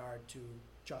with regard to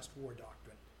just war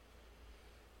doctrine.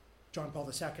 John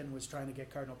Paul II was trying to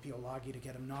get Cardinal Pio Laghi to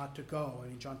get him not to go. I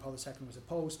mean, John Paul II was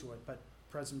opposed to it, but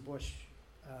President Bush,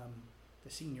 the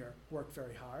senior, worked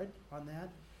very hard on that.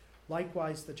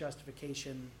 Likewise, the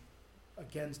justification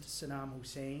against Saddam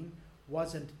Hussein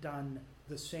wasn't done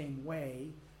the same way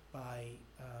by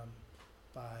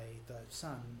the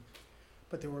son,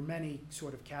 but there were many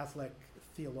sort of Catholic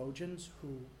theologians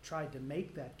who tried to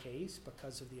make that case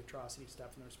because of the atrocity stuff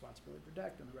and the responsibility to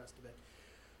protect and the rest of it.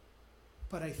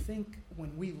 But I think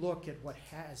when we look at what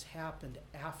has happened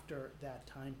after that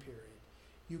time period,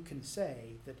 you can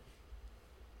say that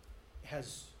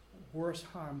has worse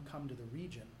harm come to the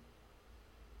region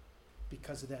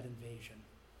because of that invasion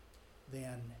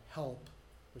than help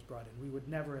was brought in. We would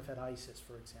never have had ISIS,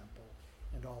 for example,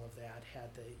 and all of that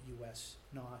had the U.S.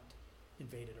 not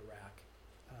invaded Iraq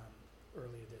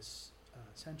earlier this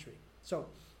century. So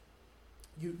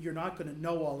you're not going to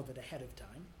know all of it ahead of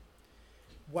time.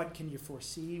 What can you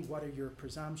foresee? What are your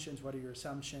presumptions? What are your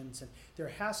assumptions? And there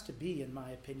has to be, in my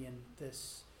opinion,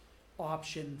 this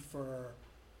option for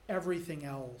everything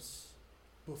else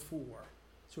before.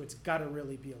 So it's got to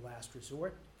really be a last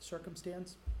resort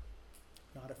circumstance,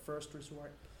 not a first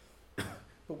resort.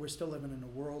 But we're still living in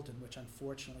a world in which,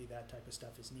 unfortunately, that type of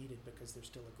stuff is needed because there's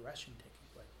still aggression taking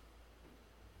place.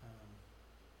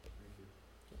 Thank you.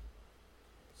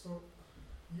 So,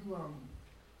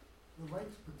 the right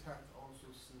to protect also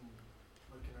seemed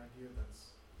like an idea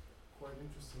that's quite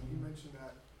interesting. You mentioned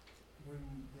that when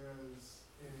there's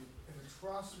an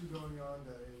atrocity going on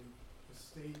that a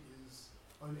state is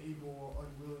unable or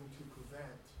unwilling to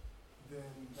prevent,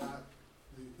 then that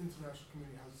the international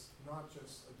community has not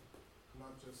just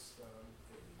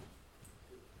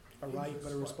a right, but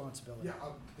a interest, responsibility. Yeah,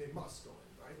 they must go in,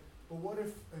 right? But what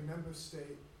if a member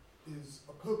state is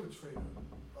a perpetrator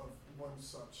of one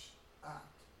such act?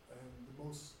 And the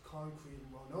most concrete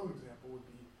and well-known example would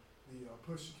be the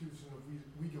persecution of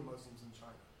Uyghur Muslims in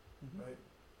China, right?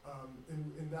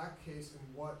 In that case,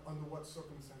 under what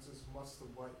circumstances must the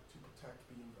right to protect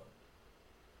be invoked?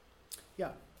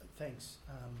 Yeah, thanks.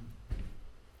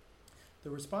 The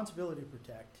responsibility to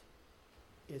protect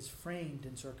is framed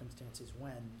in circumstances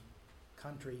when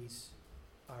countries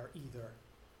are either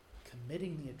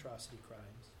committing the atrocity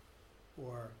crimes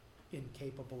or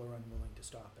incapable or unwilling to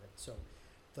stop it. So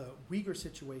the Uyghur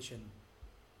situation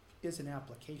is an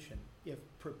application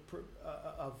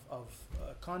of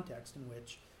a context in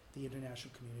which the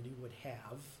international community would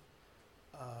have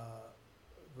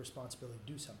responsibility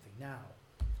to do something. Now,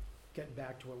 getting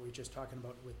back to what we were just talking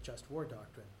about with just war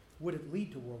doctrine, would it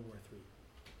lead to World War III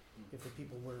if the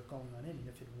people were going on in? And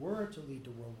if it were to lead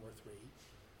to World War III,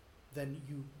 then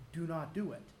you do not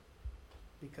do it,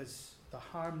 because the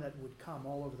harm that would come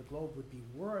all over the globe would be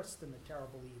worse than the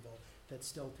terrible evil that's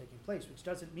still taking place, which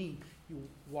doesn't mean you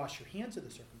wash your hands of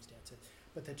the circumstances,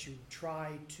 but that you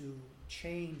try to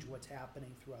change what's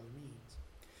happening through other means.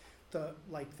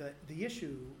 The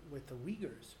issue with the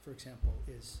Uyghurs, for example,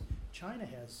 is China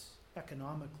has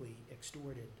economically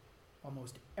extorted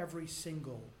almost every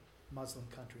single Muslim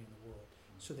country in the world,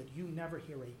 so that you never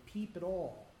hear a peep at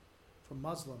all from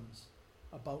Muslims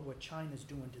about what China's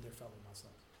doing to their fellow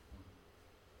Muslims.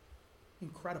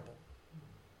 Incredible.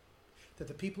 That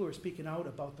the people who are speaking out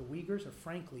about the Uyghurs are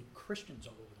frankly Christians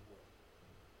all over the world.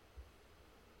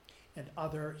 And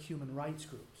other human rights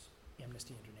groups,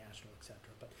 Amnesty International, etc.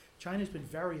 But China's been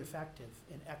very effective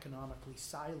in economically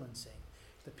silencing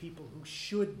the people who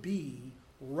should be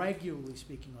regularly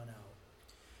speaking on out.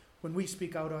 When we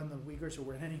speak out on the Uyghurs, or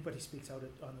when anybody speaks out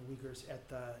on the Uyghurs at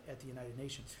the United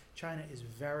Nations, China is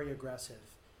very aggressive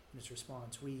in its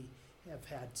response. We have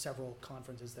had several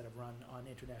conferences that have run on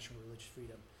international religious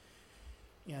freedom.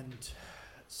 And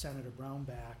Senator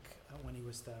Brownback, when he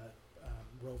was the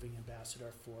roving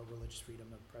ambassador for religious freedom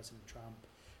of President Trump,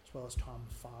 as well as Tom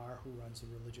Farr, who runs the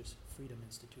Religious Freedom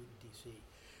Institute in D.C.,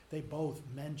 they both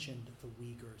mentioned the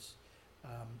Uyghurs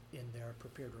in their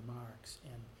prepared remarks.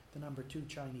 And the number 2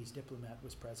 Chinese diplomat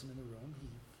was present in the room.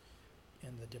 He,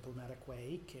 in the diplomatic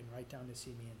way, came right down to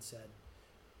see me and said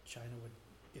China would,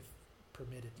 if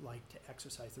permitted, like to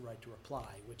exercise the right to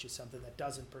reply, which is something that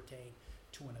doesn't pertain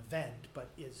to an event, but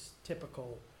is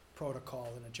typical protocol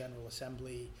in a General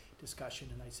Assembly discussion,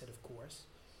 and I said, of course,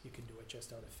 you can do it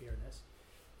just out of fairness.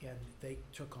 And they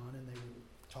took on, and they were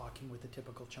talking with the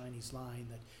typical Chinese line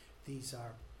that these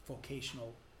are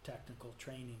vocational technical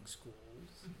training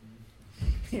schools.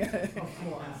 Yeah.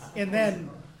 And then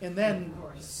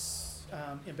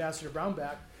Ambassador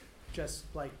Brownback just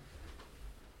like,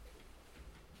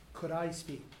 could I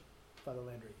speak, Father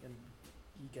Landry? And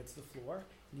he gets the floor,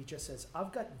 and he just says,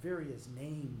 I've got various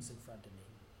names in front of me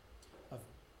of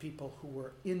people who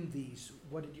were in these,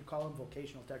 what did you call them,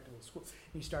 vocational technical schools?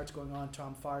 And he starts going on.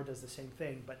 Tom Farr does the same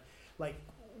thing, but like,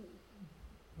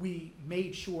 we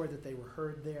made sure that they were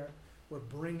heard there. We're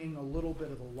bringing a little bit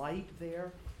of the light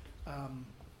there.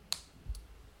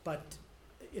 But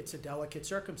it's a delicate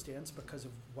circumstance because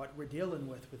of what we're dealing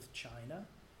with China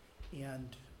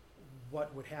and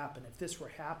what would happen. If this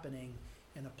were happening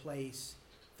in a place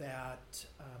that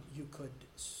you could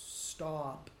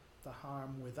stop the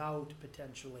harm without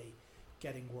potentially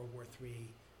getting World War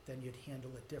III, then you'd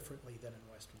handle it differently than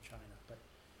in Western China. But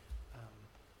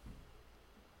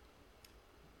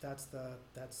that's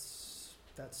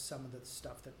some of the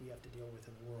stuff that we have to deal with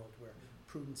in the world, where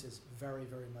prudence is very,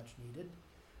 very much needed,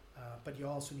 but you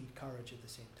also need courage at the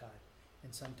same time.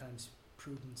 And sometimes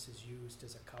prudence is used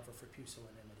as a cover for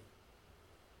pusillanimity.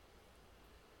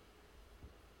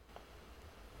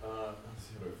 Let's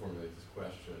see how do I formulate this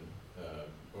question.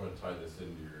 I want to tie this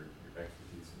into your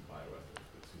expertise in bioethics.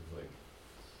 It seems like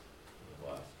in the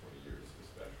last 20 years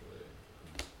especially,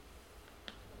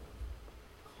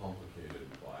 complicated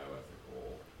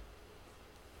bioethical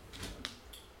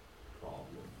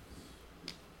problems,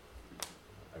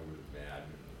 I would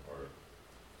imagine, are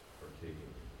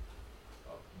taking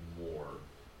up more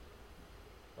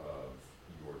of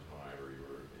your time or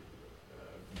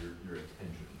your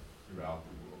attention throughout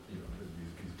the world. You know,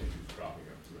 these issues cropping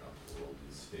up throughout the world,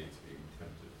 these states being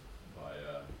tempted by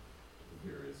the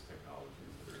various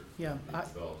technologies that are being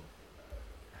developed.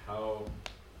 How,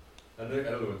 I don't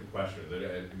know what the question is.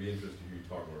 I'd be interested to hear you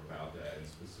talk more about that, and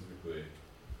specifically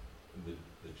the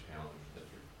challenge that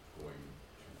you're going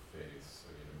to face.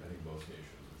 I mean, I think most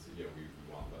nations would say, yeah, we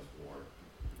want less war.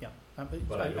 Yeah,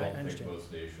 But I don't think understand.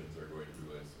 most nations are going to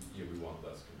realize, yeah, we want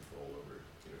less control over,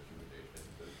 human nature.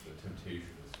 The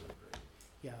temptation is so great.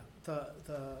 Yeah,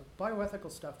 the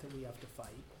bioethical stuff that we have to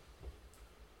fight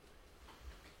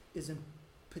isn't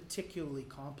particularly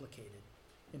complicated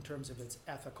in terms of its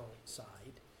ethical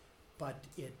side, but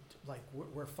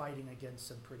we're fighting against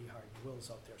some pretty hard wills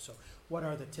out there. So what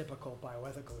are the typical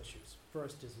bioethical issues?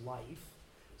 First is life.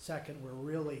 Second, we're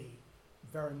really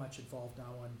very much involved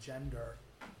now on gender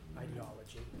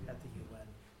ideology at the UN.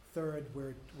 Third,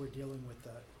 we're dealing with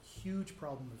the huge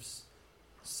problem of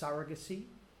surrogacy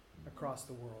across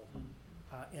the world,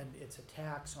 and its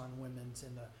attacks on women's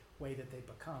in the way that they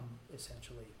become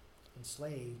essentially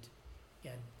enslaved.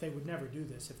 And they would never do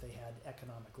this if they had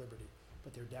economic liberty,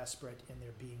 but they're desperate and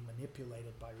they're being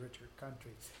manipulated by richer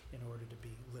countries in order to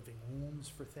be living wombs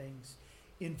for things.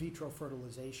 In vitro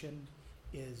fertilization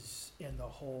is in the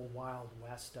whole wild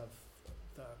west of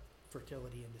the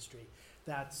fertility industry.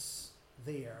 That's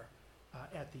there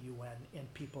at the UN,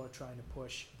 and people are trying to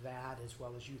push that as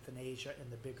well as euthanasia and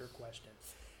the bigger question.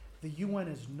 The UN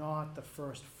is not the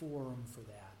first forum for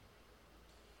that.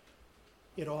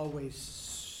 It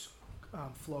always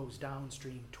flows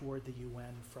downstream toward the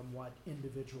UN from what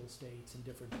individual states in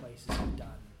different places have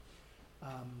done.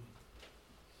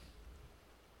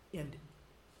 And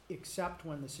except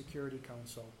when the Security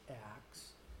Council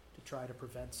acts to try to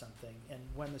prevent something, and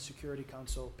when the Security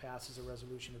Council passes a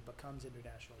resolution, it becomes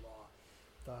international law.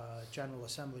 The General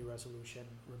Assembly resolution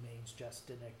remains just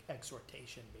an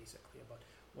exhortation, basically, about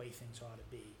the way things ought to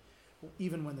be.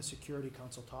 Even when the Security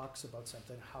Council talks about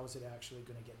something, how is it actually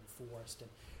going to get enforced? And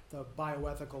the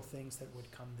bioethical things that would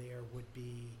come there would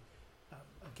be,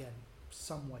 again,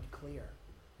 somewhat clear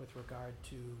with regard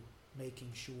to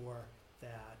making sure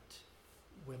that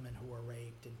women who are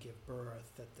raped and give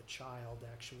birth, that the child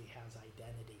actually has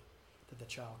identity, that the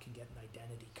child can get an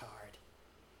identity card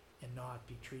and not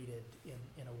be treated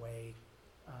in a way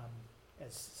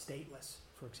as stateless,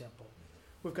 for example.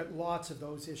 We've got lots of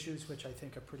those issues, which I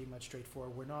think are pretty much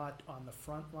straightforward. We're not on the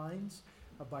front lines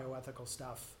of bioethical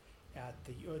stuff at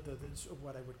the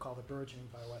what I would call the burgeoning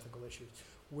bioethical issues.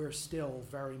 We're still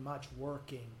very much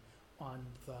working on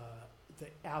the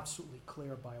absolutely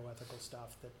clear bioethical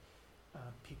stuff that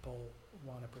people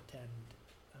want to pretend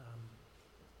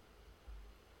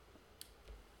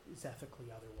is ethically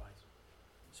otherwise.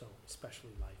 So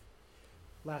especially life.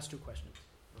 Last two questions.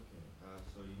 Okay,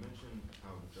 so you mentioned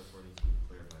how just war needs to be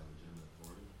declared by legitimate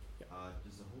authority. Yep.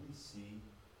 Does the Holy See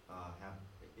have,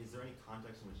 is there any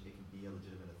context in which it can be a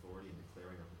legitimate authority in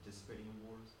declaring or participating in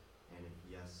wars? And if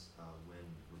yes, when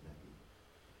would that be?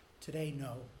 Today,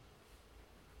 no.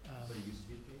 But it used to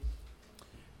be the case?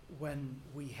 When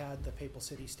we had the Papal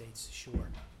City-States, sure.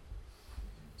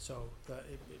 So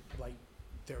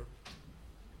there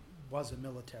was a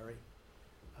military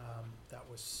that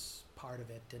was part of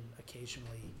it, and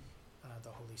occasionally the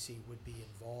Holy See would be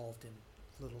involved in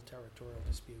little territorial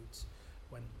disputes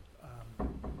when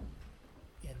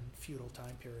in feudal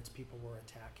time periods people were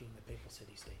attacking the Papal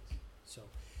City-States. So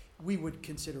we would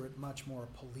consider it much more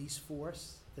a police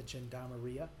force, the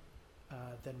gendarmeria,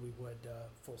 than we would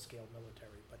full-scale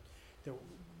military. But there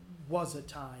was a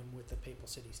time with the Papal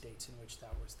City-States in which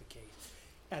that was the case.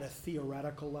 At a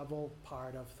theoretical level,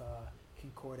 part of the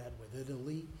Concordat with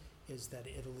Italy is that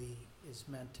Italy is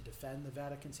meant to defend the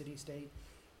Vatican City-State,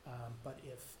 but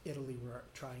if Italy were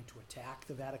trying to attack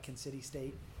the Vatican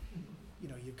City-State, you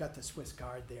know, you've got the Swiss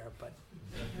Guard there, but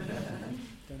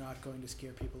they're not going to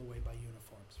scare people away by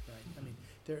uniforms, right? I mean,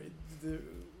 it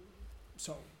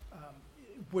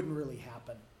wouldn't really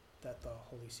happen that the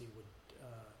Holy See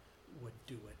would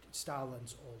do it.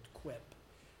 Stalin's old quip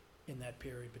in that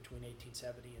period between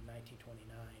 1870 and 1929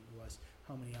 was,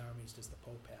 how many armies does the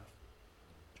Pope have?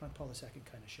 John Paul II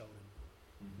kind of showed him.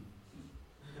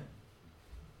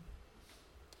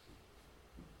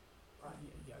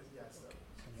 Yes. Okay.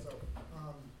 So,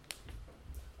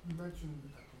 you mentioned,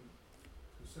 I think,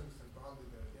 to some extent broadly,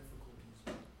 the difficulties.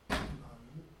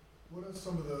 What are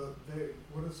some of the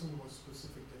more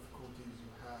specific difficulties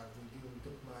you have when dealing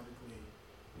diplomatically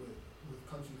with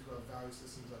countries who have value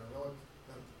systems that are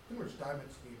pretty much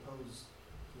diametrically opposed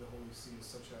to the Holy See,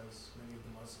 such as many of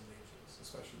the Muslim nations,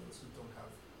 especially those who don't have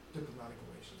diplomatic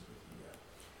relations with the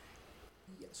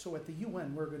Yeah, so at the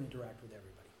UN, we're going to interact with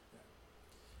everybody. Yeah.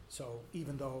 So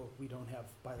even though we don't have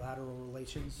bilateral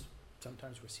relations,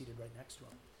 sometimes we're seated right next to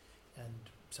them, and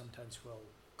sometimes we'll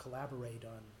collaborate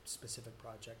on specific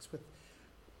projects with.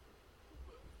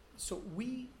 So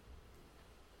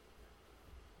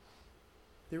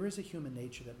there is a human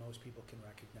nature that most people can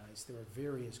recognize. There are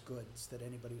various goods that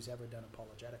anybody who's ever done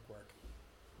apologetic work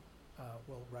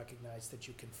will recognize, that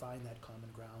you can find that common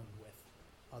ground with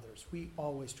others. We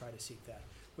always try to seek that.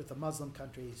 With the Muslim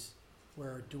countries,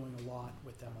 we're doing a lot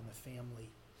with them on the family,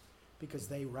 because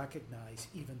they recognize,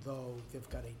 even though they've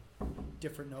got a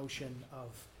different notion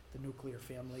of the nuclear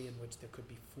family in which there could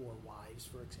be 4 wives,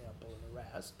 for example, and the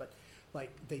rest, but like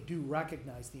they do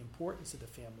recognize the importance of the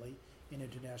family in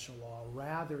international law,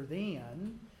 rather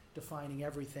than defining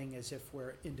everything as if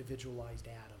we're individualized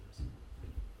atoms.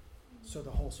 So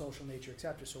the whole social nature,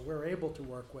 etc. So we're able to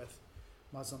work with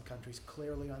Muslim countries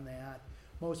clearly on that.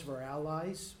 Most of our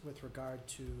allies, with regard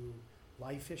to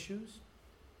life issues,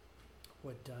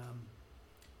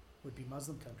 would be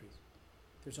Muslim countries.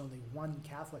 There's only one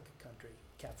Catholic country,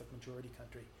 Catholic majority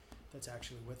country, that's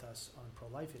actually with us on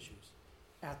pro-life issues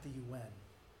at the UN.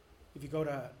 If you go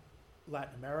to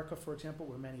Latin America, for example,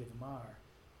 where many of them are,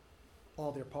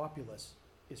 all their populace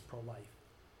is pro-life.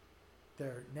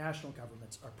 Their national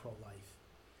governments are pro-life,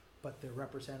 but their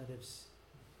representatives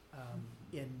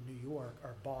in New York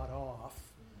are bought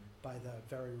off by the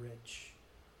very rich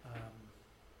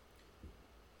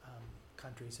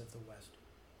countries of the West.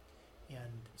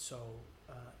 And so,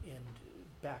 and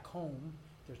back home,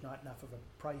 there's not enough of a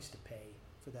price to pay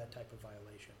for that type of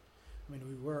violation. I mean,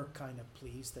 we were kind of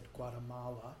pleased that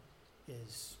Guatemala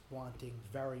is wanting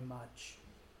very much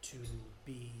to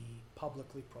be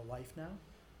publicly pro-life now,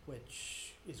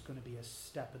 which is going to be a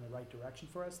step in the right direction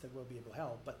for us that we'll be able to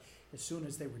help. But as soon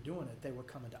as they were doing it, they were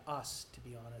coming to us, to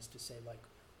be honest, to say, like,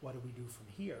 what do we do from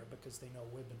here? Because they know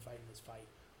we've been fighting this fight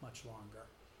much longer.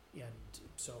 And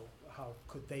so how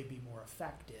could they be more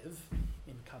effective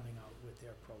in coming out with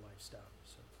their pro-life stuff?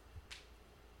 So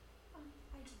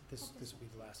this will be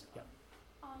the last, yeah.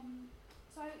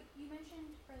 You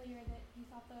mentioned earlier that you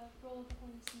thought the role of the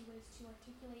Holy See was to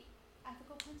articulate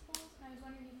ethical principles, and I was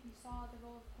wondering if you saw the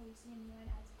role of the Holy See in the UN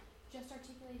as just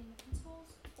articulating the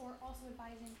principles, or also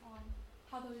advising on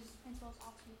how those principles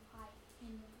ought to be applied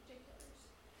in the particulars.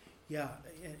 Yeah,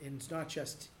 and it's not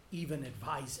just even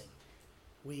advising.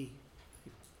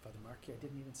 Father Markey, I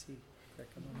didn't even see that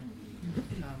come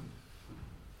on.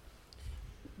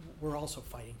 We're also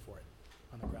fighting for it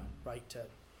on the ground, right? To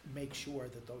make sure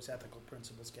that those ethical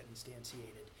principles get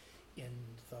instantiated in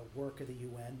the work of the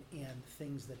UN, and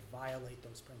things that violate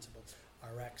those principles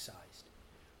are excised.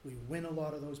 We win a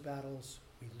lot of those battles,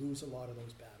 we lose a lot of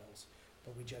those battles,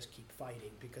 but we just keep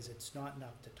fighting, because it's not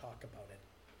enough to talk about it.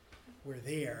 We're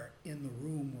there in the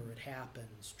room where it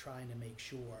happens, trying to make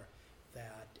sure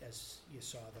that, as you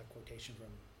saw the quotation from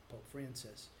Pope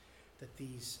Francis, that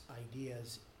these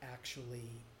ideas actually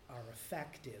are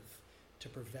effective to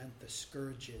prevent the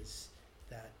scourges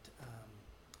that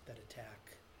attack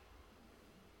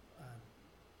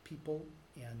people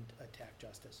and attack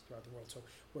justice throughout the world. So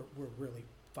we're really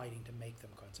fighting to make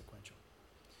them consequential.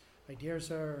 Ideas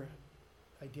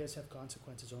have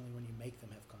consequences only when you make them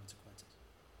have consequences.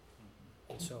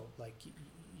 And so, like,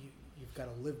 you've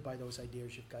got to live by those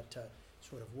ideas. You've got to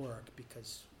sort of work,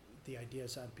 because the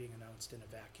ideas aren't being announced in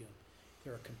a vacuum.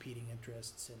 There are competing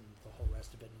interests and the whole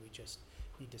rest of it, and we just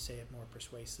need to say it more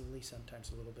persuasively,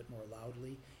 sometimes a little bit more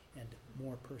loudly, and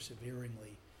more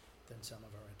perseveringly than some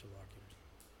of our interlocutors.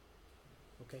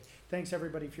 Okay, thanks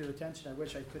everybody for your attention. I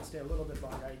wish I could stay a little bit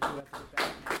longer. I do have to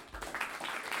get back.